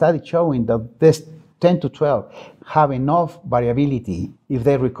recent study showing that this 10 to 12 have enough variability if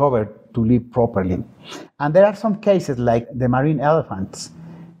they recover to live properly. And there are some cases like the marine elephants,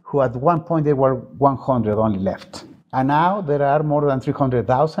 who at one point there were 100 only left. And now there are more than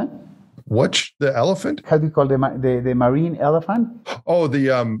 300,000. What's the elephant? How do you call the marine elephant? Oh,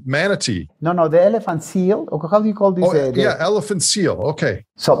 the manatee. No, the elephant seal. How do you call this? Yeah, elephant seal. Okay.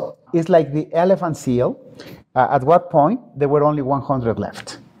 So it's like the elephant seal. At what point there were only 100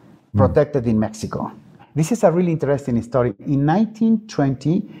 left, protected in Mexico. This is a really interesting story. In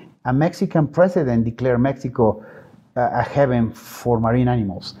 1920, a Mexican president declared Mexico a heaven for marine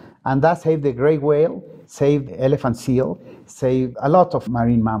animals. And that saved the gray whale, saved the elephant seal, saved a lot of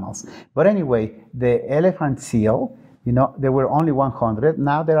marine mammals. But anyway, the elephant seal, there were only 100.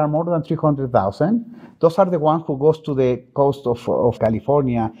 Now there are more than 300,000. Those are the ones who goes to the coast of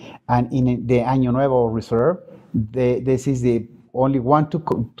California and in the Año Nuevo Reserve. This is the only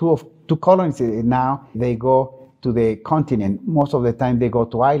two colonies now. They go to the continent. Most of the time they go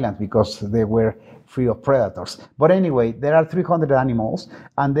to islands because they were free of predators. But anyway, there are 300 animals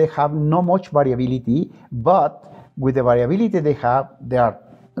and they have not much variability, but with the variability they have, they are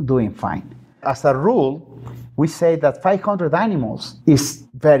doing fine. As a rule, we say that 500 animals is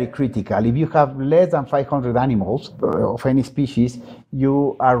very critical. If you have less than 500 animals of any species,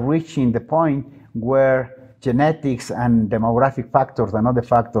 you are reaching the point where genetics and demographic factors and other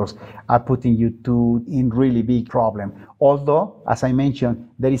factors are putting you in really big problem. Although, as I mentioned,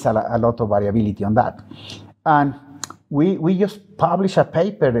 there is a lot of variability on that. And we just published a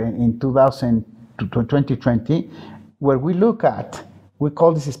paper in 2020 where we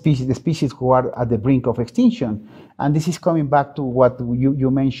call this species the species who are at the brink of extinction. And this is coming back to what you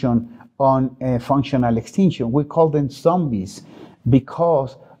mentioned on functional extinction. We call them zombies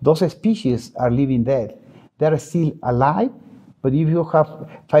because those species are living dead. They are still alive, but if you have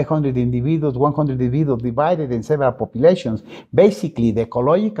 500 individuals, 100 individuals divided in several populations, basically the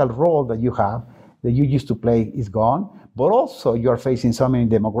ecological role that you used to play is gone, but also you are facing so many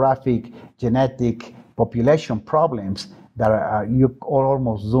demographic, genetic, population problems that you are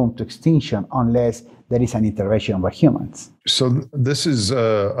almost doomed to extinction unless there is an intervention by humans. So this is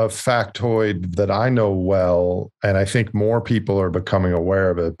a factoid that I know well, and I think more people are becoming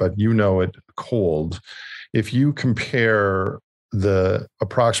aware of it, but you know it cold. If you compare the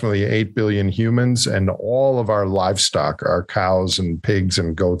approximately 8 billion humans and all of our livestock, our cows and pigs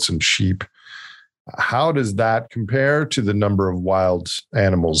and goats and sheep, how does that compare to the number of wild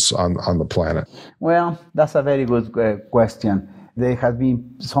animals on the planet? Well, that's a very good question. There has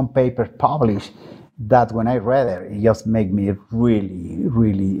been some papers published that when I read it just made me really,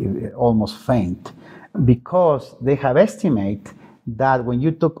 really almost faint, because they have estimated that when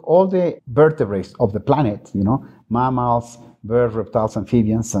you took all the vertebrates of the planet, mammals, birds, reptiles,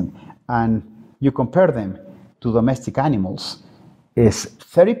 amphibians, and you compare them to domestic animals, is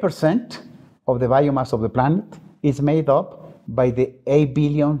 30% of the biomass of the planet is made up by the 8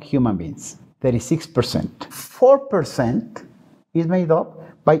 billion human beings. 36%. 4% is made up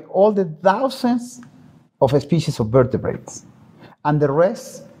by all the thousands of species of vertebrates. And the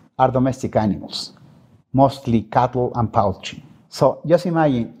rest are domestic animals, mostly cattle and poultry. So just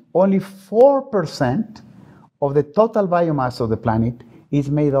imagine, only 4% of the total biomass of the planet is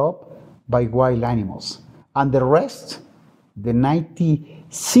made up by wild animals. And the rest, the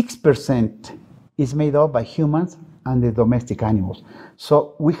 96%, is made up by humans and the domestic animals.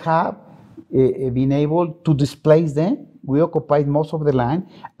 So we have been able to displace them. We occupied most of the land,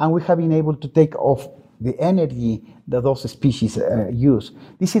 and we have been able to take off the energy that those species use.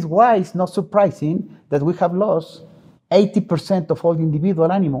 This is why it's not surprising that we have lost 80% of all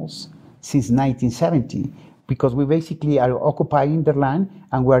individual animals since 1970, because we basically are occupying their land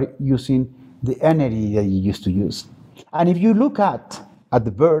and we're using the energy that you used to use. And if you look at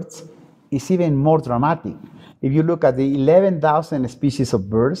the birds, it's even more dramatic. If you look at the 11,000 species of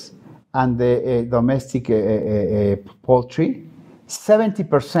birds and the domestic poultry,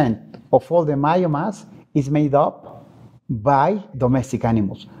 70% of all the biomass is made up by domestic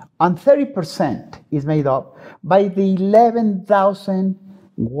animals, and 30% is made up by the 11,000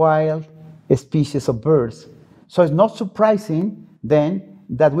 wild species of birds. So it's not surprising then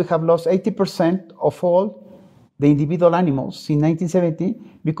that we have lost 80% of all the individual animals in 1970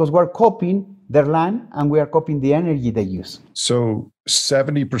 because we're copying their land and we are copying the energy they use. So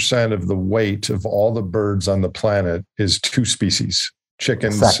 70% of the weight of all the birds on the planet is two species,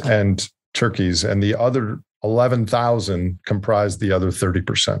 chickens Exactly. and turkeys, and the other 11,000 comprise the other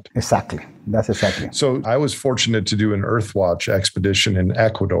 30%. Exactly. That's exactly. So I was fortunate to do an Earthwatch expedition in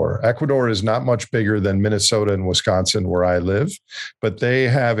Ecuador. Ecuador is not much bigger than Minnesota and Wisconsin, where I live, but they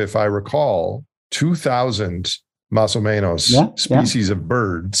have, if I recall, 2,000 más o menos species of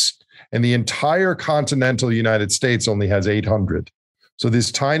birds, and the entire continental United States only has 800. So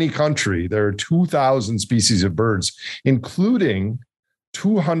this tiny country, there are 2,000 species of birds, including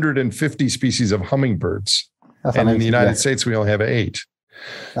 250 species of hummingbirds. That's and amazing. In the United States, we only have 8.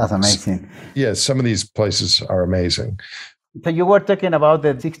 That's amazing. Yes, some of these places are amazing. So you were talking about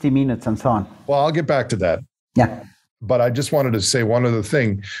the 60 minutes and so on. Well, I'll get back to that. Yeah. But I just wanted to say one other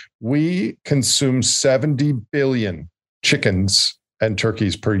thing. We consume 70 billion chickens and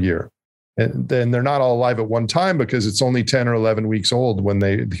turkeys per year. And then they're not all alive at one time because it's only 10 or 11 weeks old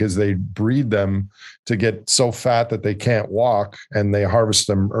because they breed them to get so fat that they can't walk, and they harvest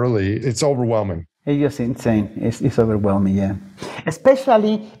them early. It's overwhelming. It's just insane. It's overwhelming, yeah.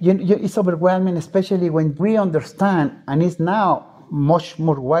 Especially, it's overwhelming, especially when we understand, and it's now much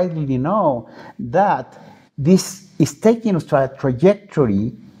more widely known, that this is taking us to a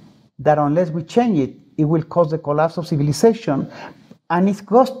trajectory that unless we change it, it will cause the collapse of civilization. And it's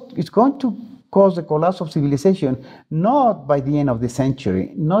going to cause the collapse of civilization not by the end of the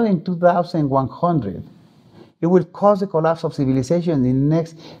century, not in 2100. It will cause the collapse of civilization in the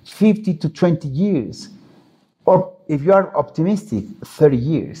next 50 to 20 years. Or if you are optimistic, 30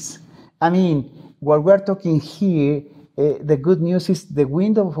 years. I mean, what we're talking here, the good news is the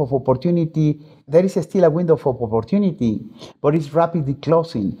window of opportunity. There is still a window of opportunity, but it's rapidly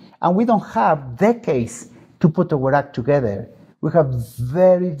closing. And we don't have decades to put our act together. We have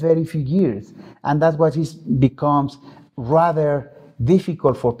very, very few years. And that's why it becomes rather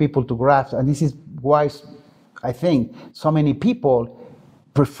difficult for people to grasp. And this is why I think so many people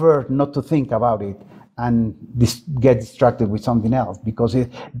prefer not to think about it and get distracted with something else. Because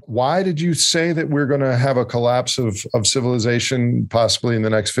Why did you say that we're going to have a collapse of civilization possibly in the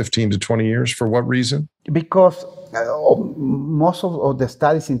next 15 to 20 years? For what reason? Because most of the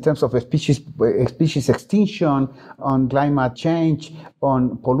studies in terms of species extinction, on climate change,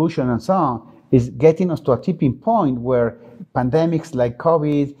 on pollution and so on, is getting us to a tipping point where pandemics like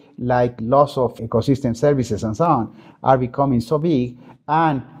COVID, like loss of ecosystem services and so on, are becoming so big,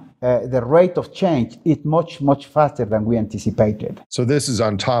 and the rate of change is much, much faster than we anticipated. So this is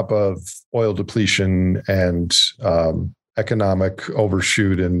on top of oil depletion and economic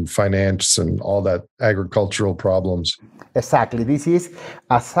overshoot and finance and all that agricultural problems. Exactly. This is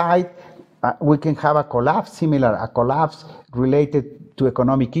aside, we can have a collapse related to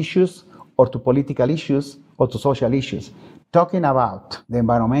economic issues or to political issues or to social issues. Talking about the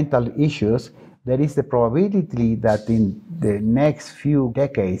environmental issues, there is the probability that in the next few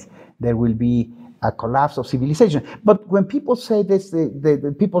decades, there will be a collapse of civilization. But when people say this,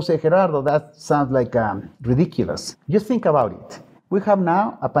 the people say, Gerardo, that sounds like ridiculous. Just think about it. We have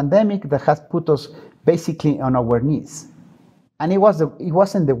now a pandemic that has put us basically on our knees. And it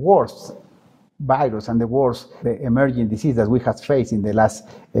wasn't the worst virus and the worst emerging disease that we have faced in the last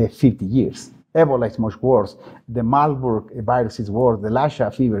 50 years. Ebola is much worse. The Marburg virus is worse. The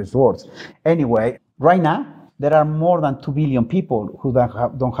Lassa fever is worse. Anyway, right now, there are more than 2 billion people who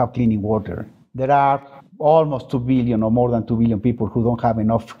don't have clean water. There are almost 2 billion or more than 2 billion people who don't have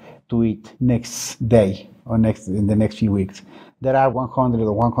enough to eat next day or in the next few weeks. There are 100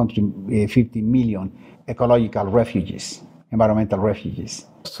 or 150 million ecological refugees, environmental refugees.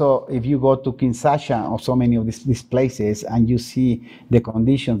 So if you go to Kinshasa or so many of these places and you see the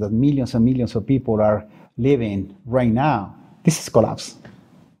conditions that millions and millions of people are living right now, this is collapse.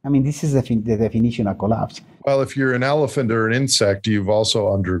 I mean, this is the definition of collapse. Well, if you're an elephant or an insect, you've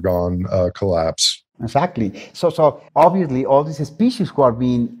also undergone collapse. Exactly. So obviously, all these species who are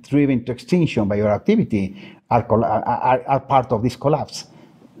being driven to extinction by your activity are part of this collapse.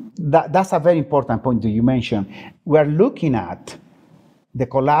 That's a very important point that you mentioned. We're looking at the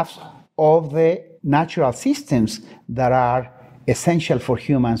collapse of the natural systems that are essential for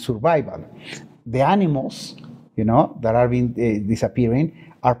human survival. The animals, that are being disappearing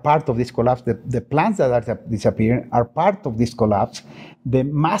are part of this collapse. The plants that are disappearing are part of this collapse. The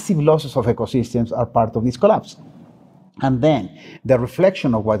massive losses of ecosystems are part of this collapse. And then the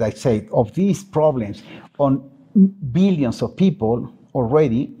reflection of what I said, of these problems on billions of people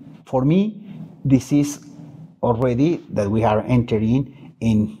already, for me, this is already that we are entering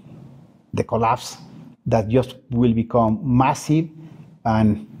in the collapse that just will become massive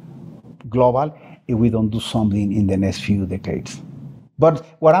and global if we don't do something in the next few decades. But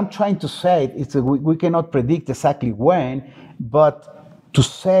what I'm trying to say is that we cannot predict exactly when, but to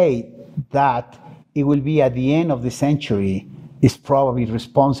say that it will be at the end of the century is probably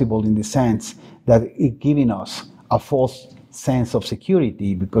responsible in the sense that it's giving us a false sense of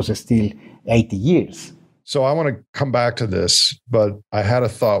security because it's still 80 years. So I want to come back to this, but I had a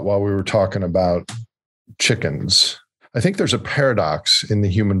thought while we were talking about chickens. I think there's a paradox in the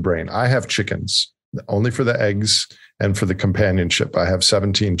human brain. I have chickens only for the eggs and for the companionship. I have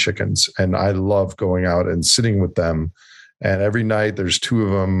 17 chickens and I love going out and sitting with them. And every night there's two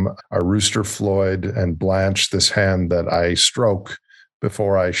of them, are Rooster Floyd and Blanche, this hen that I stroke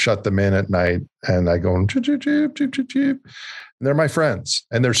before I shut them in at night. And I go, choo, choo, choo, choo, choo, choo. They're my friends.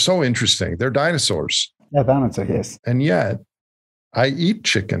 And they're so interesting. They're dinosaurs. Yeah, dinosaurs, yes. And yet I eat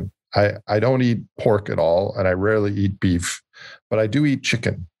chicken. I don't eat pork at all. And I rarely eat beef, but I do eat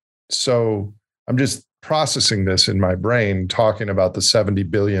chicken. So I'm just processing this in my brain, talking about the 70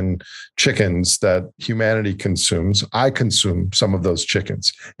 billion chickens that humanity consumes. I consume some of those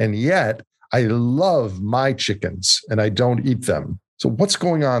chickens, and yet I love my chickens and I don't eat them. So what's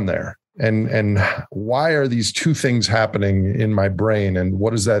going on there? And why are these two things happening in my brain? And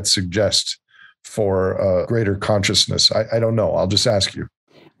what does that suggest for a greater consciousness? I don't know. I'll just ask you.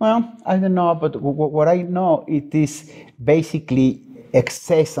 Well, I don't know, but what I know, it is basically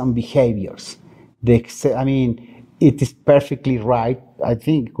excess and behaviors. It is perfectly right. I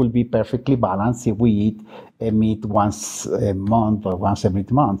think it could be perfectly balanced if we eat meat once a month or once every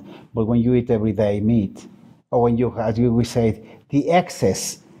month. But when you eat every day meat, or when you, as we say, the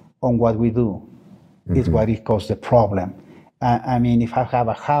excess on what we do is what it causes the problem. If I have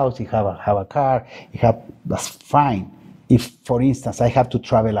a house, if I have a car, that's fine. If, for instance, I have to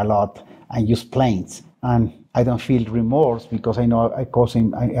travel a lot and use planes, and I don't feel remorse because I know I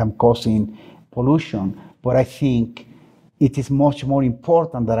am causing pollution, but I think it is much more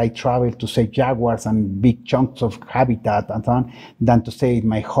important that I travel to save jaguars and big chunks of habitat and so on than to stay in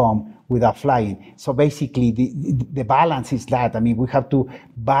my home without flying. So basically, the balance is that. We have to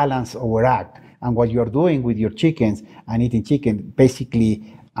balance our act. And what you're doing with your chickens and eating chicken,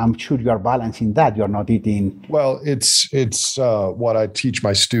 basically, I'm sure you are balancing that. You're not eating. Well, it's what I teach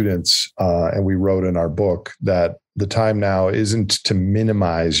my students, and we wrote in our book that the time now isn't to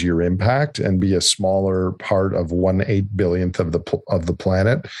minimize your impact and be a smaller part of 1/8 billionth of the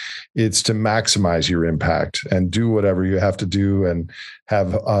planet. It's to maximize your impact and do whatever you have to do and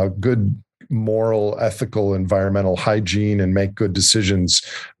have a good moral, ethical, environmental hygiene and make good decisions,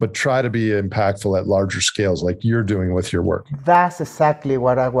 but try to be impactful at larger scales like you're doing with your work. That's exactly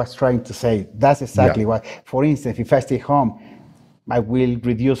what I was trying to say. That's exactly what, for instance, if I stay home, I will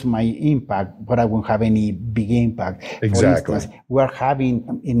reduce my impact, but I won't have any big impact. Exactly. For instance, we're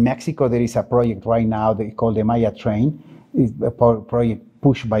having, in Mexico, there is a project right now they call the Maya Train. It's a project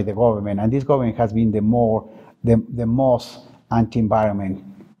pushed by the government, and this government has been the most anti-environment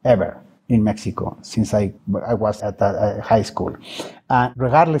ever in Mexico since I was at high school. And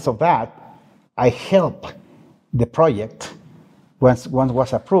regardless of that, I helped the project. Once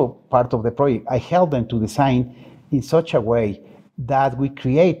was approved, part of the project, I helped them to design in such a way that we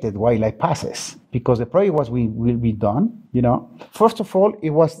created wildlife passes, because the project will be done, First of all,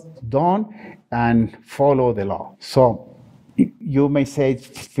 it was done and follow the law. So you may say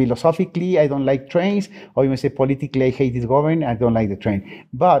philosophically, I don't like trains, or you may say politically, I hate this government, I don't like the train.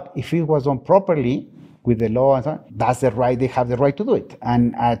 But if it was done properly with the law and so on, that's the right, they have the right to do it.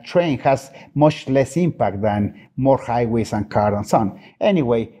 And a train has much less impact than more highways and cars and so on.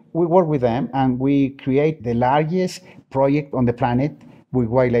 Anyway, we work with them and we create the largest project on the planet with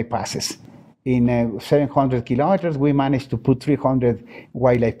wildlife passes. In 700 kilometers, we managed to put 300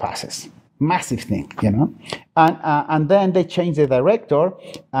 wildlife passes. Massive thing, And then they changed the director,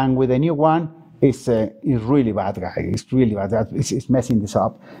 and with the new one, it's really bad guy. It's really bad. It's messing this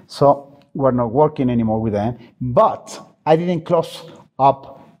up. So we're not working anymore with them. But I didn't close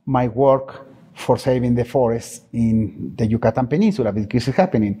up my work for saving the forests in the Yucatan Peninsula because it's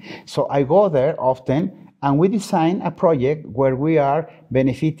happening. So I go there often, and we design a project where we are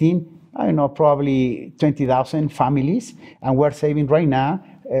benefiting I don't know, probably 20,000 families, and we're saving right now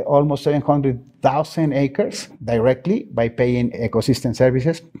almost 700,000 acres directly by paying ecosystem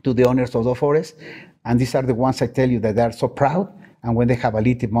services to the owners of the forest. And these are the ones I tell you that they are so proud, and when they have a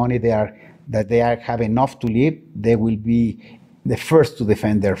little money, they have enough to live, they will be the first to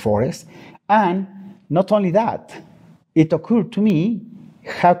defend their forest. And not only that, it occurred to me,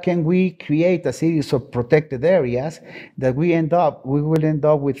 how can we create a series of protected areas that we will end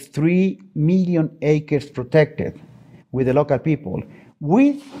up with 3 million acres protected with the local people,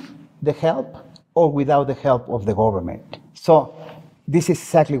 with the help or without the help of the government. So this is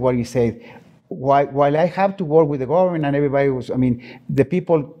exactly what you said. While I have to work with the government, and everybody was, the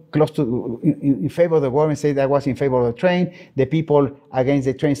people close to, in favor of the government said I was in favor of the train. The people against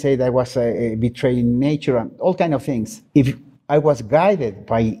the train said I was betraying nature and all kind of things. If I was guided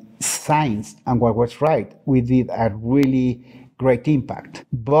by science and what was right, we did a really great impact.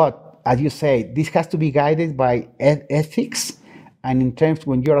 But as you say, this has to be guided by ethics, and in terms,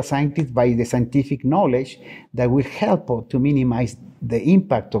 when you're a scientist, by the scientific knowledge that will help to minimize the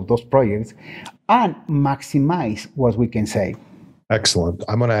impact of those projects and maximize what we can save. Excellent.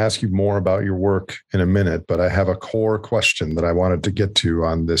 I'm going to ask you more about your work in a minute, but I have a core question that I wanted to get to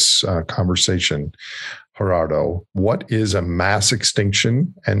on this conversation. Gerardo, what is a mass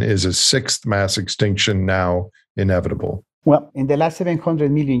extinction, and is a sixth mass extinction now inevitable? Well, in the last 700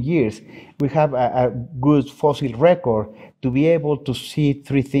 million years, we have a good fossil record to be able to see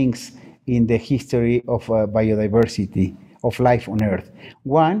three things in the history of biodiversity, of life on Earth.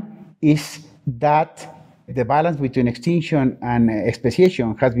 One is that the balance between extinction and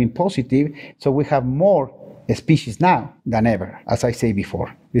speciation has been positive, so we have more species now than ever, as I said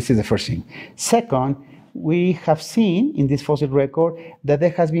before. This is the first thing. Second, we have seen in this fossil record that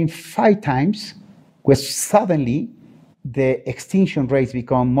there has been 5 times where suddenly the extinction rates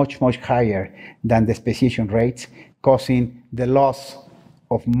become much, much higher than the speciation rates, causing the loss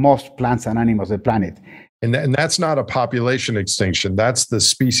of most plants and animals on the planet. And that's not a population extinction. That's the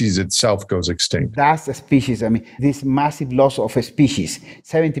species itself goes extinct. That's the species. This massive loss of a species.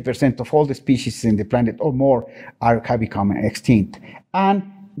 70% of all the species in the planet or more have become extinct. And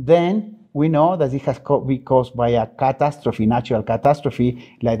then we know that it has been caused by a catastrophe, natural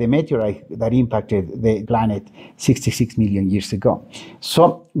catastrophe, like the meteorite that impacted the planet 66 million years ago.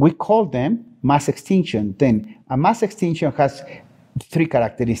 So we call them mass extinction. Then a mass extinction has 3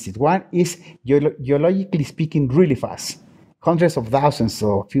 characteristics. One is, geologically speaking, really fast, hundreds of thousands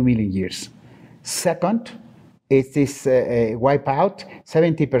or a few million years. Second, it is wipe out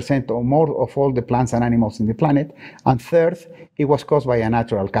 70% or more of all the plants and animals in the planet. And third, it was caused by a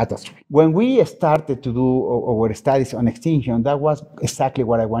natural catastrophe. When we started to do our studies on extinction, that was exactly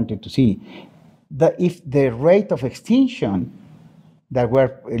what I wanted to see. That if the rate of extinction that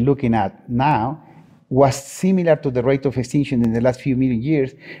we're looking at now was similar to the rate of extinction in the last few million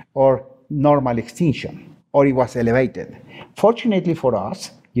years, or normal extinction, or it was elevated. Fortunately for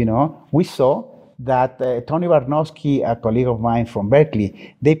us, we saw that Tony Barnowski, a colleague of mine from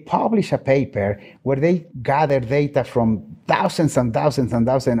Berkeley, they published a paper where they gathered data from thousands and thousands and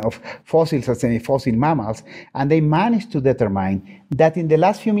thousands of fossils and semi-fossil mammals, and they managed to determine that in the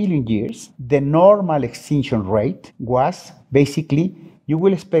last few million years, the normal extinction rate was basically, you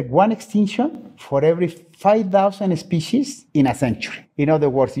will expect 1 extinction for every 5,000 species in a century. In other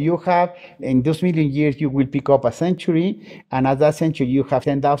words, you have, in those million years, you will pick up a century, and at that century, you have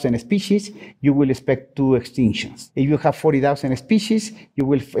 10,000 species, you will expect 2 extinctions. If you have 40,000 species, you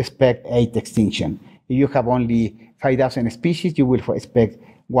will expect 8 extinctions. If you have only 5,000 species, you will expect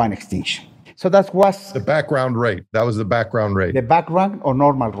 1 extinction. So that was the background rate. That was the background rate. The background or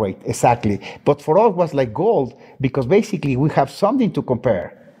normal rate, exactly. But for us, it was like gold, because basically we have something to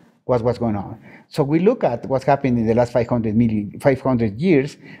compare what's going on. So we look at what's happened in the last 500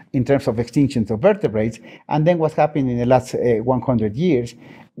 years in terms of extinctions of vertebrates, and then what's happened in the last 100 years.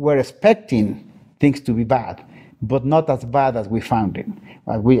 We're expecting things to be bad, but not as bad as we found it.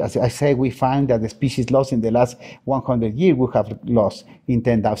 As I say, we find that the species lost in the last 100 years, we have lost in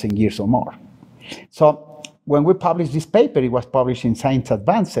 10,000 years or more. So when we published this paper, it was published in Science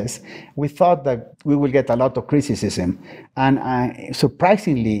Advances, we thought that we will get a lot of criticism. And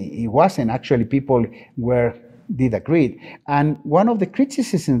surprisingly, it wasn't. Actually, people did agree. And one of the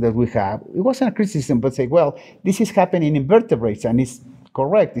criticisms that we have, it wasn't a criticism, but say, well, this is happening in vertebrates, and it's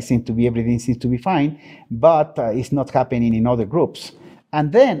correct. Everything seems to be fine, but it's not happening in other groups.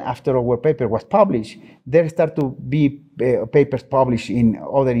 And then after our paper was published, there started to be papers published in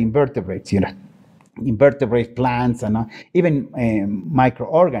other invertebrates, invertebrate plants and even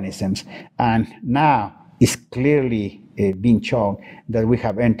microorganisms. And now it's clearly been shown that we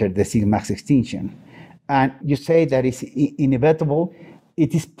have entered the sixth mass extinction. And you say that it's inevitable.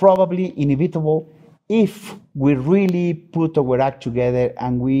 It is probably inevitable if we really put our act together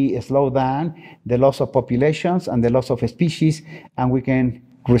and we slow down the loss of populations and the loss of species, and we can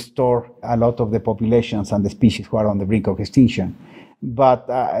restore a lot of the populations and the species who are on the brink of extinction. But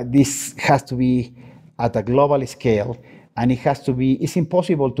this has to be at a global scale, and it's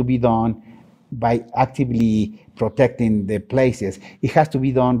impossible to be done by actively protecting the places. It has to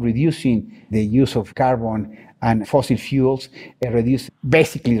be done reducing the use of carbon and fossil fuels,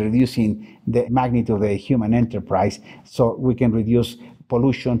 basically reducing the magnitude of the human enterprise, so we can reduce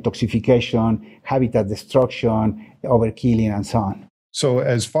pollution, toxification, habitat destruction, overkilling, and so on. So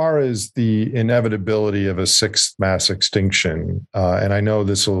as far as the inevitability of a sixth mass extinction, and I know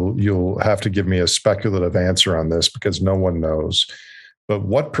you'll have to give me a speculative answer on this because no one knows, but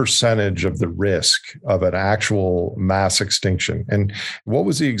what percentage of the risk of an actual mass extinction, and what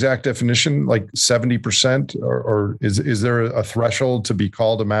was the exact definition, like 70%, or is there a threshold to be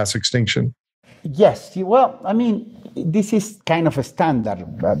called a mass extinction? Yes, well, I mean, this is kind of a standard,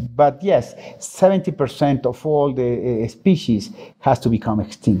 but yes, 70% of all the species has to become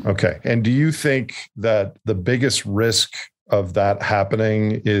extinct. Okay. And do you think that the biggest risk of that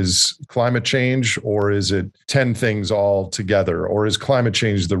happening is climate change, or is it 10 things all together, or is climate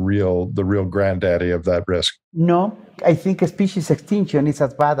change the real granddaddy of that risk? No, I think species extinction is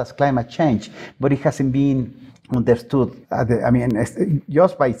as bad as climate change, but it hasn't been understood.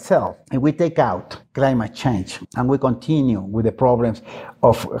 Just by itself, if we take out climate change and we continue with the problems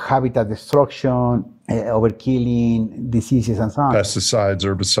of habitat destruction, overkilling, diseases, and so on. Pesticides,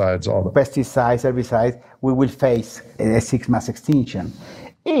 herbicides, all that. Pesticides, herbicides, we will face a sixth mass extinction.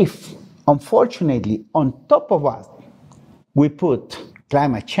 If, unfortunately, on top of us, we put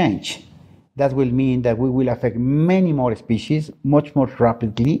climate change, that will mean that we will affect many more species much more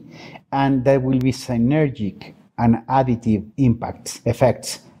rapidly, and there will be synergic and additive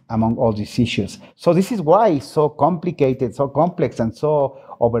effects among all these issues. So this is why it's so complicated, so complex, and so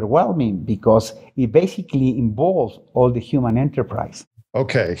overwhelming, because it basically involves all the human enterprise.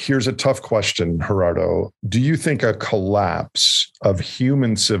 Okay, here's a tough question, Gerardo. Do you think a collapse of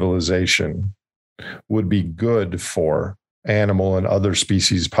human civilization would be good for animal and other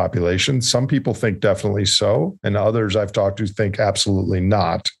species populations? Some people think definitely so, and others I've talked to think absolutely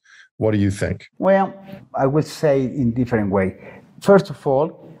not. What do you think? Well, I would say in different way. First of all,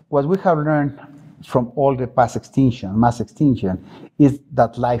 what we have learned from all the past mass extinction, is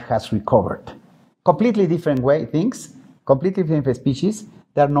that life has recovered. Completely different things, completely different species.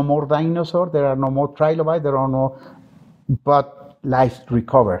 There are no more dinosaurs, there are no more trilobites, but life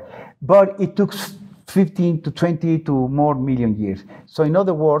recovered. But it took 15 to 20 to more million years. So in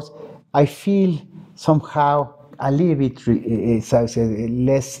other words, I feel somehow a little bit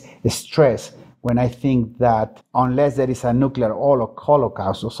less stress when I think that unless there is a nuclear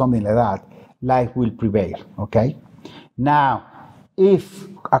holocaust or something like that, life will prevail, okay? Now, if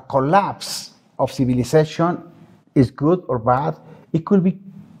a collapse of civilization is good or bad, it could be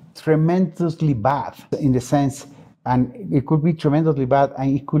tremendously bad in the sense, and it could be tremendously bad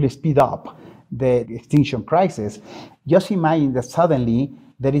and it could speed up the extinction crisis. Just imagine that suddenly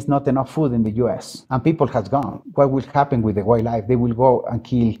there is not enough food in the US and people has gone. What will happen with the wildlife? They will go and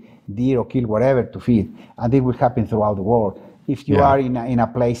kill deer or kill whatever to feed, and it will happen throughout the world. If you are in a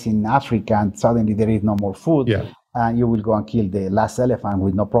place in Africa and suddenly there is no more food, and you will go and kill the last elephant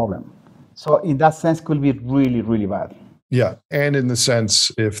with no problem. So in that sense, it could be really, really bad. Yeah. And in the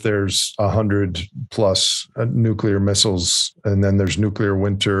sense, if there's 100 plus nuclear missiles, and then there's nuclear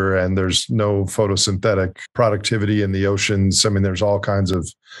winter, and there's no photosynthetic productivity in the oceans, I mean, there's all kinds of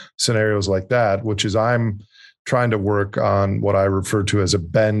scenarios like that, which is I'm trying to work on what I refer to as a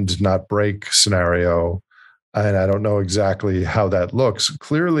bend, not break scenario. And I don't know exactly how that looks.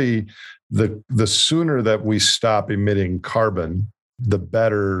 Clearly, the sooner that we stop emitting carbon, the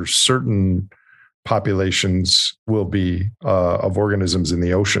better certain populations will be of organisms in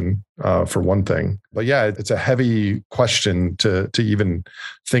the ocean, for one thing. But yeah, it's a heavy question to even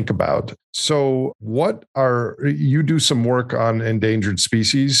think about. So you do some work on endangered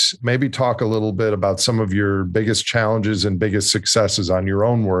species. Maybe talk a little bit about some of your biggest challenges and biggest successes on your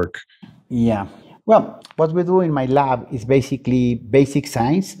own work. Yeah. Well, what we do in my lab is basically basic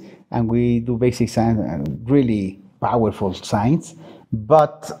science, and we do basic science, really powerful science.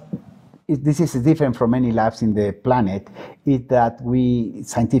 But this is different from many labs in the planet,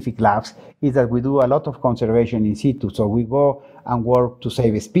 scientific labs, is that we do a lot of conservation in situ. So we go and work to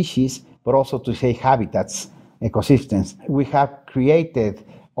save species, but also to save habitats, ecosystems. We have created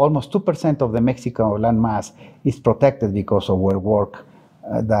almost 2% of the Mexico landmass is protected because of our work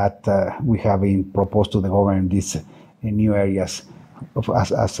that we have been proposed to the government these new areas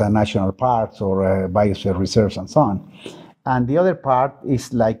as national parks or biosphere reserves and so on. And the other part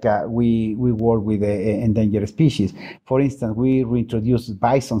is like we work with endangered species. For instance, we reintroduced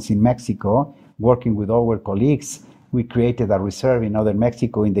bisons in Mexico, working with our colleagues. We created a reserve in northern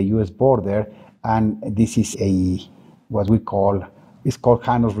Mexico in the U.S. border, and this is it's called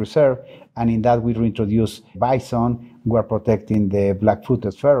Janos Reserve, and in that we reintroduce bison. We are protecting the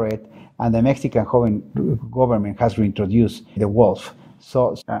black-footed ferret, and the Mexican government has reintroduced the wolf.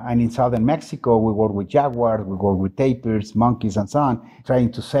 So, and in southern Mexico, we work with jaguars, we work with tapirs, monkeys, and so on,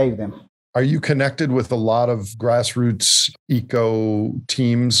 trying to save them. Are you connected with a lot of grassroots eco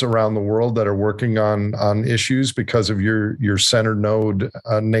teams around the world that are working on issues because of your center node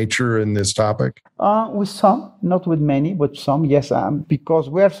nature in this topic? With some, not with many, but some, yes, because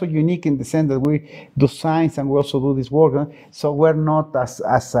we are so unique in the sense that we do science and we also do this work. So we're not as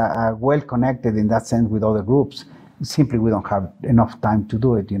well connected in that sense with other groups. Simply, we don't have enough time to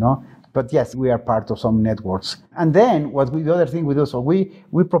do it, But yes, we are part of some networks. And then the other thing we do, so we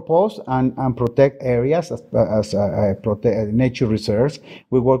propose and protect areas as nature reserves.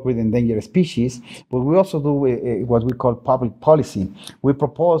 We work with endangered species, but we also do what we call public policy. We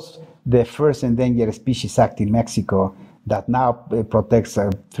propose the first Endangered Species Act in Mexico that now protects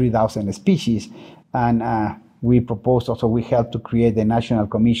 3,000 species. And we propose also, we help to create the National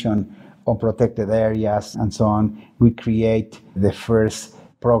Commission on Protected Areas and so on. We create the first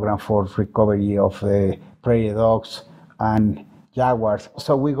program for recovery of prairie dogs and jaguars.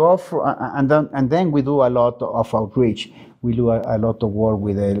 So we go and then we do a lot of outreach. We do a lot of work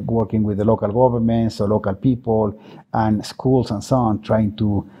working with the local governments or local people and schools and so on, trying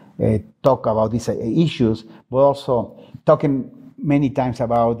to talk about these issues, but also talking many times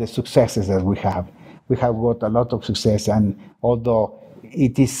about the successes that we have. We have got a lot of success, and although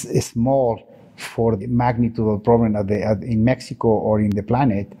it is small for the magnitude of the problem in Mexico or in the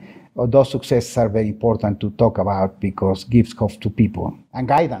planet, those successes are very important to talk about because it gives hope to people and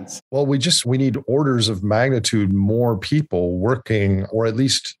guidance. Well, we need orders of magnitude more people working, or at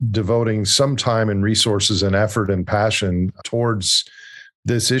least devoting some time and resources and effort and passion towards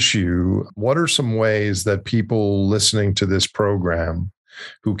this issue. What are some ways that people listening to this program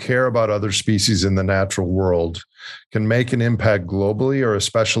who care about other species in the natural world can make an impact globally, or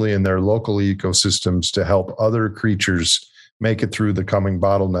especially in their local ecosystems, to help other creatures make it through the coming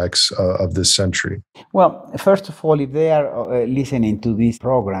bottlenecks of this century? Well, first of all, if they are listening to this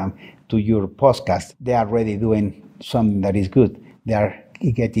program, to your podcast, they are already doing something that is good. They are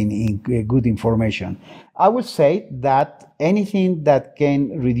getting good information. I would say that anything that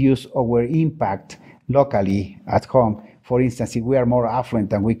can reduce our impact locally at home. For instance, if we are more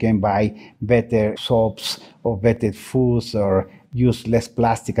affluent and we can buy better soaps or better foods or use less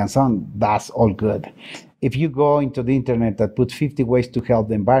plastic and so on, that's all good. If you go into the internet that put 50 ways to help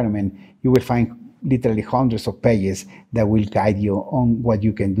the environment, you will find literally hundreds of pages that will guide you on what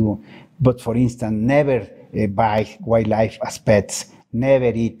you can do. But for instance, never buy wildlife as pets, never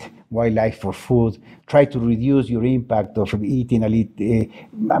eat wildlife for food. Try to reduce your impact of eating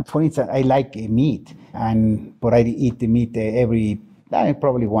for instance, I like meat, but I eat the meat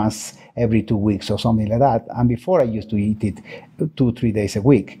probably once every 2 weeks or something like that. And before I used to eat it 2-3 days a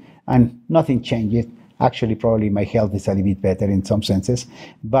week, and nothing changed. Actually, probably my health is a little bit better in some senses,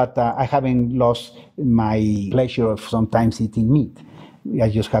 but I haven't lost my pleasure of sometimes eating meat. I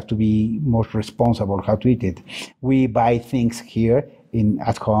just have to be more responsible how to eat it. We buy things here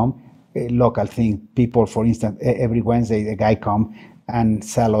at home, local things. People, for instance, every Wednesday, a guy come and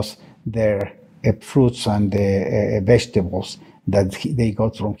sell us their fruits and vegetables that they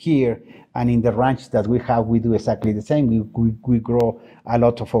got from here. And in the ranch that we have, we do exactly the same. We grow a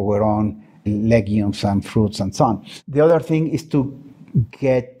lot of our own legumes and fruits and so on. The other thing is to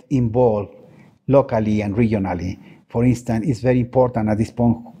get involved locally and regionally. For instance, it's very important at this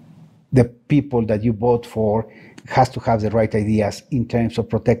point, the people that you vote for has to have the right ideas in terms of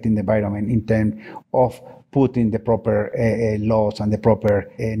protecting the environment, in terms of putting the proper laws and the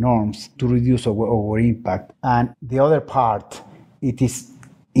proper norms to reduce our impact. And the other part, it is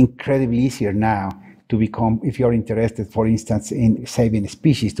incredibly easier now to become, if you're interested, for instance, in saving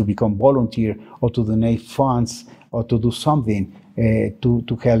species, to become volunteer or to donate funds or to do something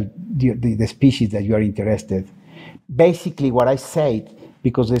to help the species that you are interested. Basically, what I said,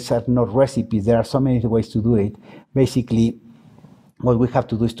 because these are not recipes, there are so many ways to do it. Basically, what we have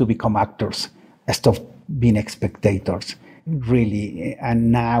to do is to become actors, stop being spectators, really.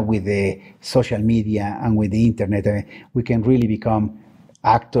 And now with the social media and with the internet, we can really become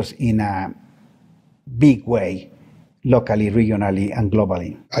actors in a big way, locally, regionally, and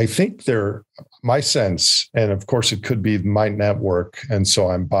globally? I think my sense, and of course it could be my network, and so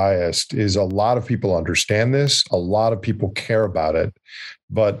I'm biased, is a lot of people understand this, a lot of people care about it,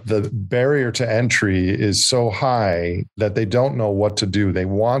 but the barrier to entry is so high that they don't know what to do. They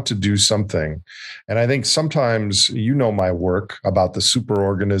want to do something. And I think sometimes, my work about the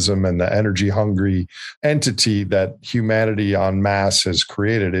superorganism and the energy hungry entity that humanity en masse has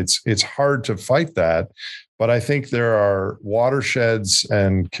created. It's hard to fight that. But I think there are watersheds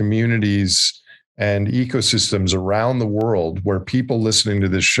and communities and ecosystems around the world where people listening to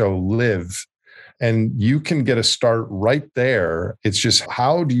this show live. And you can get a start right there. It's just,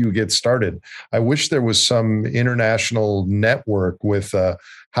 how do you get started? I wish there was some international network with a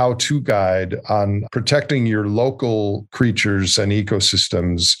how-to guide on protecting your local creatures and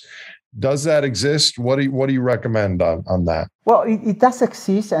ecosystems. Does that exist? What do you recommend on that? Well, it does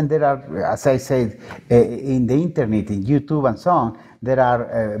exist, and there are, as I said, in the internet, in YouTube and so on, there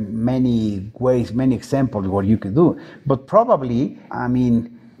are many ways, many examples what you could do. But probably,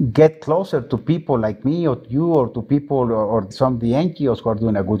 get closer to people like me or you, or to people or some of the NGOs who are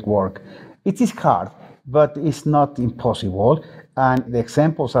doing a good work. It is hard, but it's not impossible. And the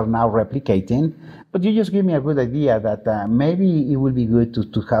examples are now replicating. But you just give me a good idea that maybe it would be good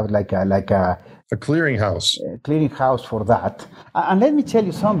to have like a clearinghouse. Clearinghouse for that. And let me tell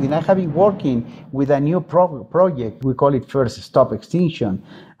you something. I have been working with a new project. We call it First Stop Extinction,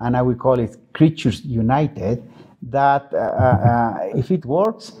 and I will call it Creatures United. That if it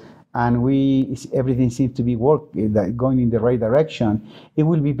works and everything seems to be going in the right direction, it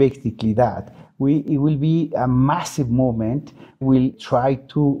will be basically that. It will be a massive movement. We'll try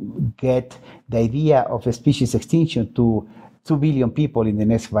to get the idea of a species extinction to 2 billion people in the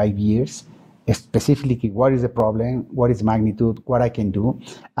next 5 years. Specifically, what is the problem, what is magnitude, what I can do,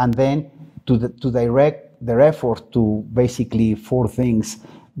 and then to direct their effort to basically 4 things.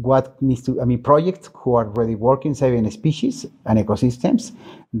 What needs to, projects who are already working saving species and ecosystems,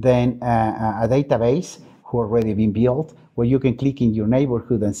 then a database who already been built, where you can click in your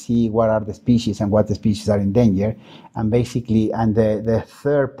neighborhood and see what are the species and what the species are in danger. And basically, and the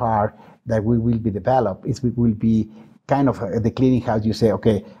third part that we will be developed will be kind of the clearinghouse. You say,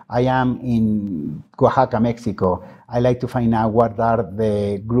 okay, I am in Oaxaca, Mexico. I like to find out what are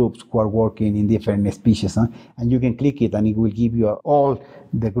the groups who are working in different species. And you can click it and it will give you all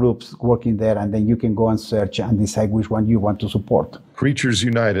the groups working there. And then you can go and search and decide which one you want to support. Creatures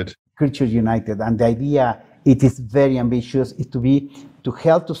United. Creatures United. And the idea, it is very ambitious, is to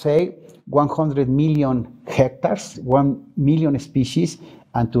help to say 100 million hectares, 1 million species,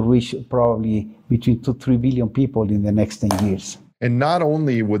 and to reach probably between 2-3 billion people in the next 10 years. And not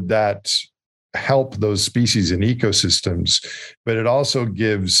only would that help those species and ecosystems, but it also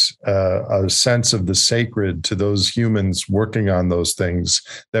gives a sense of the sacred to those humans working on those things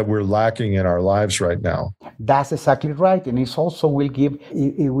that we're lacking in our lives right now. That's exactly right. And it also will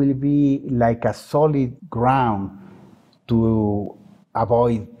it will be like a solid ground to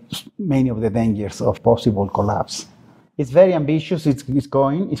avoid many of the dangers of possible collapse. It's very ambitious. It's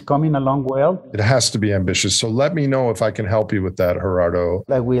coming along well. It has to be ambitious. So let me know if I can help you with that, Gerardo.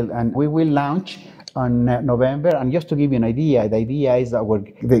 I will, and we will launch on November. And just to give you an idea, the idea is that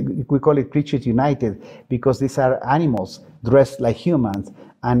we call it Creatures United because these are animals dressed like humans.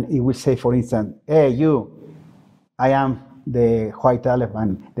 And it will say, for instance, hey, you, I am the white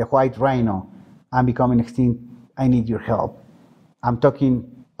elephant, the white rhino. I'm becoming extinct. I need your help. I'm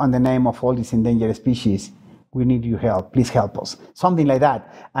talking on the name of all these endangered species. We need your help. Please help us. Something like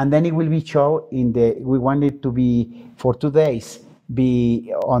that. And then it will be shown we want it to be for 2 days,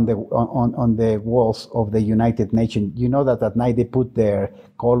 be on the walls of the United Nations. You know that at night they put their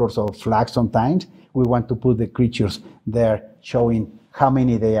colors of flags sometimes. We want to put the creatures there showing how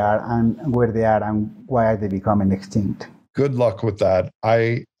many they are and where they are and why are they becoming extinct. Good luck with that.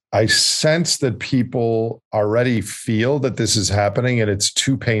 I sense that people already feel that this is happening and it's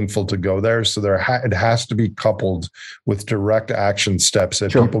too painful to go there. So it has to be coupled with direct action steps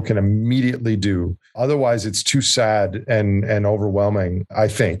that people can immediately do. Otherwise, it's too sad and overwhelming, I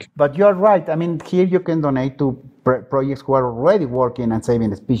think. But you're right. Here you can donate to projects who are already working on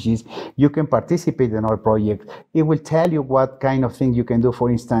saving species. You can participate in our project. It will tell you what kind of thing you can do.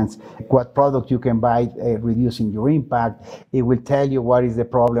 For instance, what product you can buy, reducing your impact. It will tell you what is the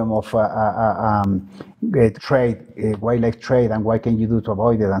problem of wildlife trade, and what can you do to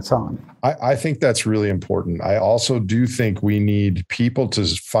avoid it, and so on. I think that's really important. I also do think we need people to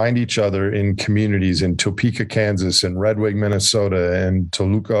find each other in communities in Topeka, Kansas, and Redwing, Minnesota, and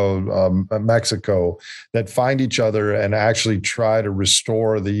Toluca, Mexico, that find each other and actually try to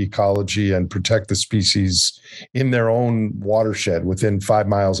restore the ecology and protect the species in their own watershed within 5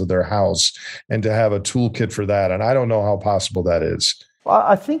 miles of their house, and to have a toolkit for that. And I don't know how possible that is. Well,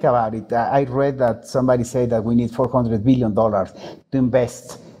 I think about it. I read that somebody said that we need $400 billion to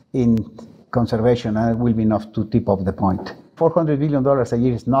invest in conservation, and it will be enough to tip off the point. $400 billion a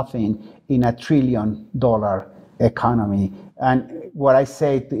year is nothing in $1 trillion economy. And what I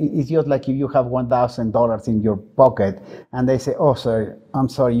say is just like if you have $1,000 in your pocket and they say, oh, sir, I'm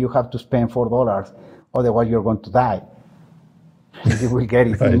sorry, you have to spend $4, otherwise you're going to die. You will get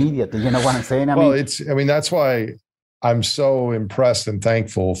it right immediately. You know what I'm saying? I mean, that's why I'm so impressed and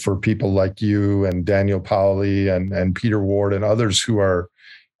thankful for people like you and Daniel Paoli and Peter Ward and others who are,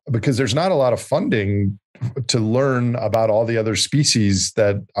 because there's not a lot of funding to learn about all the other species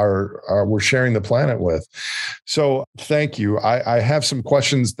that we're sharing the planet with. So thank you. I have some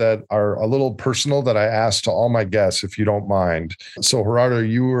questions that are a little personal that I ask to all my guests, if you don't mind. So Gerardo,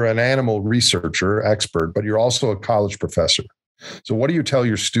 you were an animal researcher, expert, but you're also a college professor. So what do you tell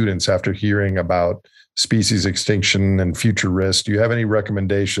your students after hearing about species extinction and future risk? Do you have any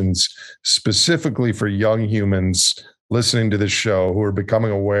recommendations specifically for young humans listening to this show who are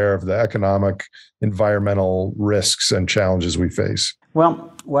becoming aware of the economic, environmental risks and challenges we face?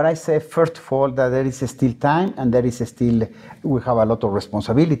 Well, what I say, first of all, that there is still time, and there is still, we have a lot of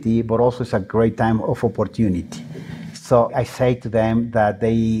responsibility, but also it's a great time of opportunity. So I say to them that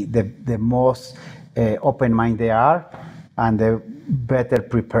the most open-minded they are, and the better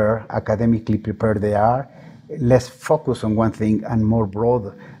prepared, academically prepared they are, less focus on one thing and more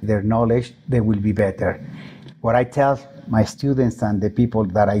broad their knowledge, they will be better. What I tell my students and the people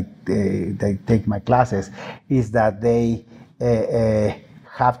that they take my classes is that they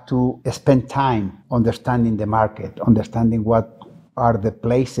have to spend time understanding the market, understanding what are the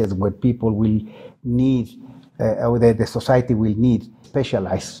places where people will need, or the society will need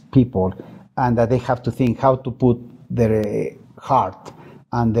specialized people, and that they have to think how to put their heart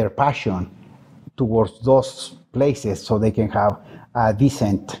and their passion towards those places so they can have a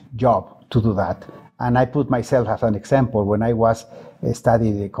decent job to do that. And I put myself as an example. When I was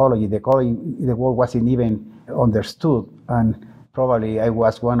studying ecology, the world wasn't even understood. And probably I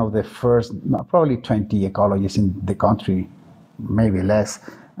was one of the first, probably 20 ecologists in the country, maybe less.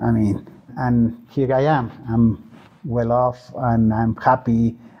 I mean, and here I am. I'm well off and I'm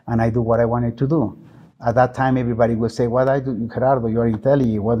happy and I do what I wanted to do. At that time, everybody would say, what I do, Gerardo, you're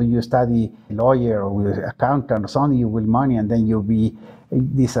intelligent. Why do you study lawyer or accountant or something? You will money and then you'll be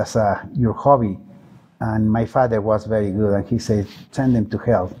this as your hobby. And my father was very good, and he said, send them to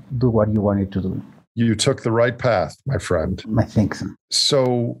hell. Do what you wanted to do. You took the right path, my friend. I think so.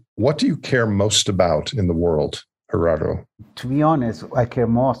 So what do you care most about in the world, Gerardo? To be honest, I care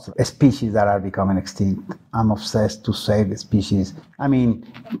most species that are becoming extinct. I'm obsessed to save the species. I mean,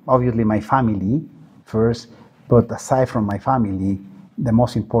 obviously my family first, but aside from my family, the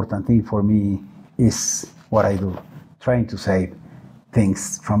most important thing for me is what I do, trying to save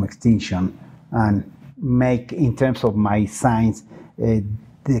things from extinction and make, in terms of my science,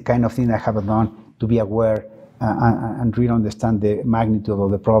 the kind of thing I have done to be aware and really understand the magnitude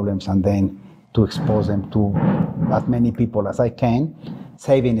of the problems, and then to expose them to as many people as I can,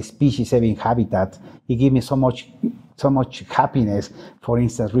 saving species, saving habitat. It gives me so much happiness. For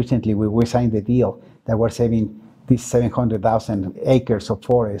instance, recently we signed the deal that we're saving these 700,000 acres of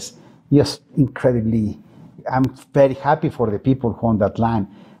forest. Just incredibly, I'm very happy for the people who own that land,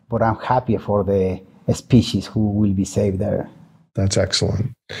 but I'm happy for the species who will be saved there. That's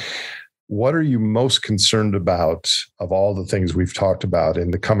excellent. What are you most concerned about of all the things we've talked about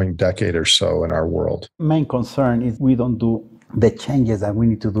in the coming decade or so in our world? Main concern is we don't do the changes that we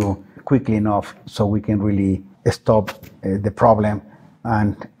need to do quickly enough so we can really stop the problem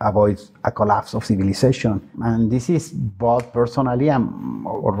and avoid a collapse of civilization. And this is both personally, I'm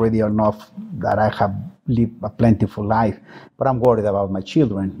already enough that I have lived a plentiful life, but I'm worried about my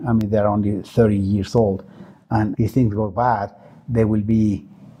children. I mean, they're only 30 years old, and if things go bad, they will be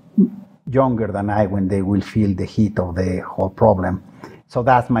younger than I when they will feel the heat of the whole problem. So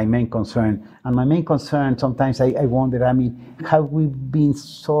that's my main concern. And my main concern, sometimes I wonder, I mean, have we been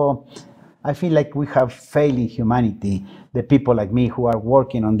so, I feel like we have failed in humanity, the people like me who are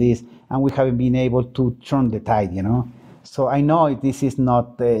working on this, and we haven't been able to turn the tide, you know? So I know this is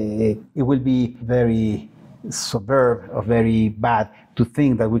not, it will be very suburb or very bad to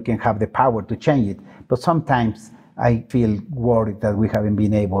think that we can have the power to change it. But sometimes I feel worried that we haven't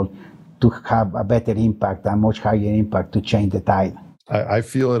been able to have a better impact, a much higher impact to change the tide. I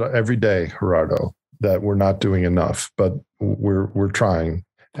feel it every day, Gerardo, that we're not doing enough, but we're trying,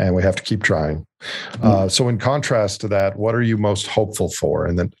 and we have to keep trying. So in contrast to that, what are you most hopeful for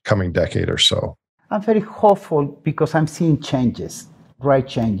in the coming decade or so? I'm very hopeful because I'm seeing changes, right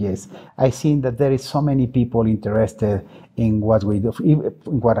changes. I've seen that there is so many people interested in what we do, in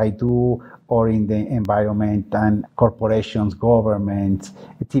what I do, or in the environment, and corporations, governments,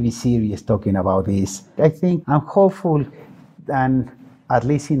 a TV series talking about this. I think I'm hopeful, and at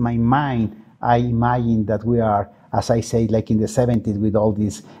least in my mind, I imagine that we are, as I say, like in the 70s with all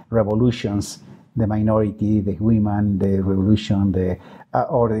these revolutions, the minority, the women, the revolution,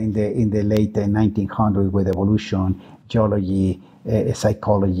 or in the late 1900s with evolution, geology,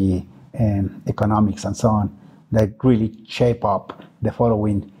 psychology, economics, and so on, that really shape up the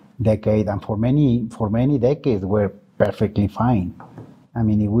following decade. And for many decades, we're perfectly fine. I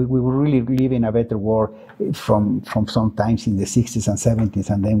mean, we really live in a better world from sometimes in the 60s and 70s,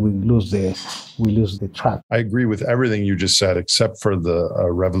 and then we lose the track. I agree with everything you just said, except for the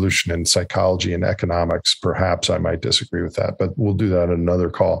revolution in psychology and economics. Perhaps I might disagree with that, but we'll do that in another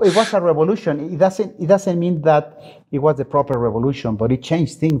call. It was a revolution. It doesn't mean that it was the proper revolution, but it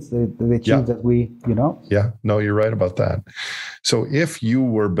changed things. The change that we, Yeah, no, you're right about that. So if you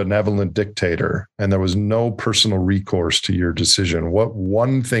were benevolent dictator and there was no personal recourse to your decision, what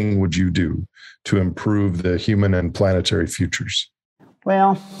one thing would you do to improve the human and planetary futures?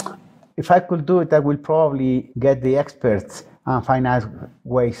 Well, if I could do it, I will probably get the experts and find out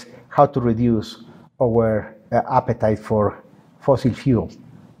ways how to reduce our appetite for fossil fuel,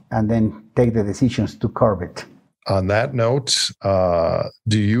 and then take the decisions to curb it. On that note,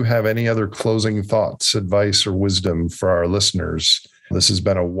 do you have any other closing thoughts, advice, or wisdom for our listeners? This has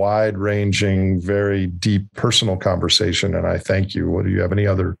been a wide-ranging, very deep personal conversation, and I thank you. Do you have any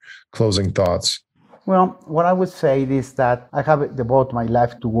other closing thoughts? Well, what I would say is that I have devoted my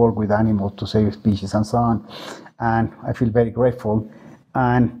life to work with animals to save species and so on, and I feel very grateful,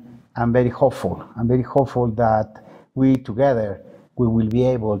 and I'm very hopeful. I'm very hopeful that we together, we will be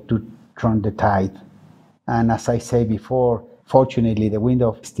able to turn the tide. And as I said before, fortunately, the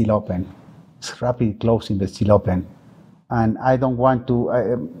window is still open. It's rapidly closing, but still open. And I don't want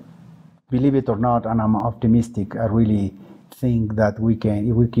to, believe it or not, and I'm optimistic, I really think that we can,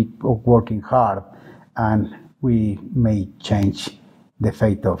 if we keep working hard, and we may change the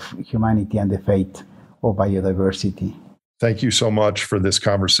fate of humanity and the fate of biodiversity. Thank you so much for this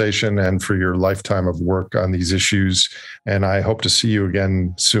conversation and for your lifetime of work on these issues. And I hope to see you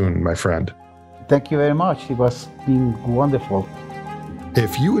again soon, my friend. Thank you very much. It was been wonderful.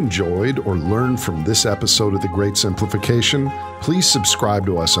 If you enjoyed or learned from this episode of The Great Simplification, please subscribe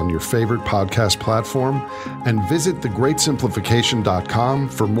to us on your favorite podcast platform and visit thegreatsimplification.com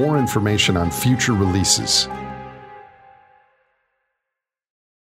for more information on future releases.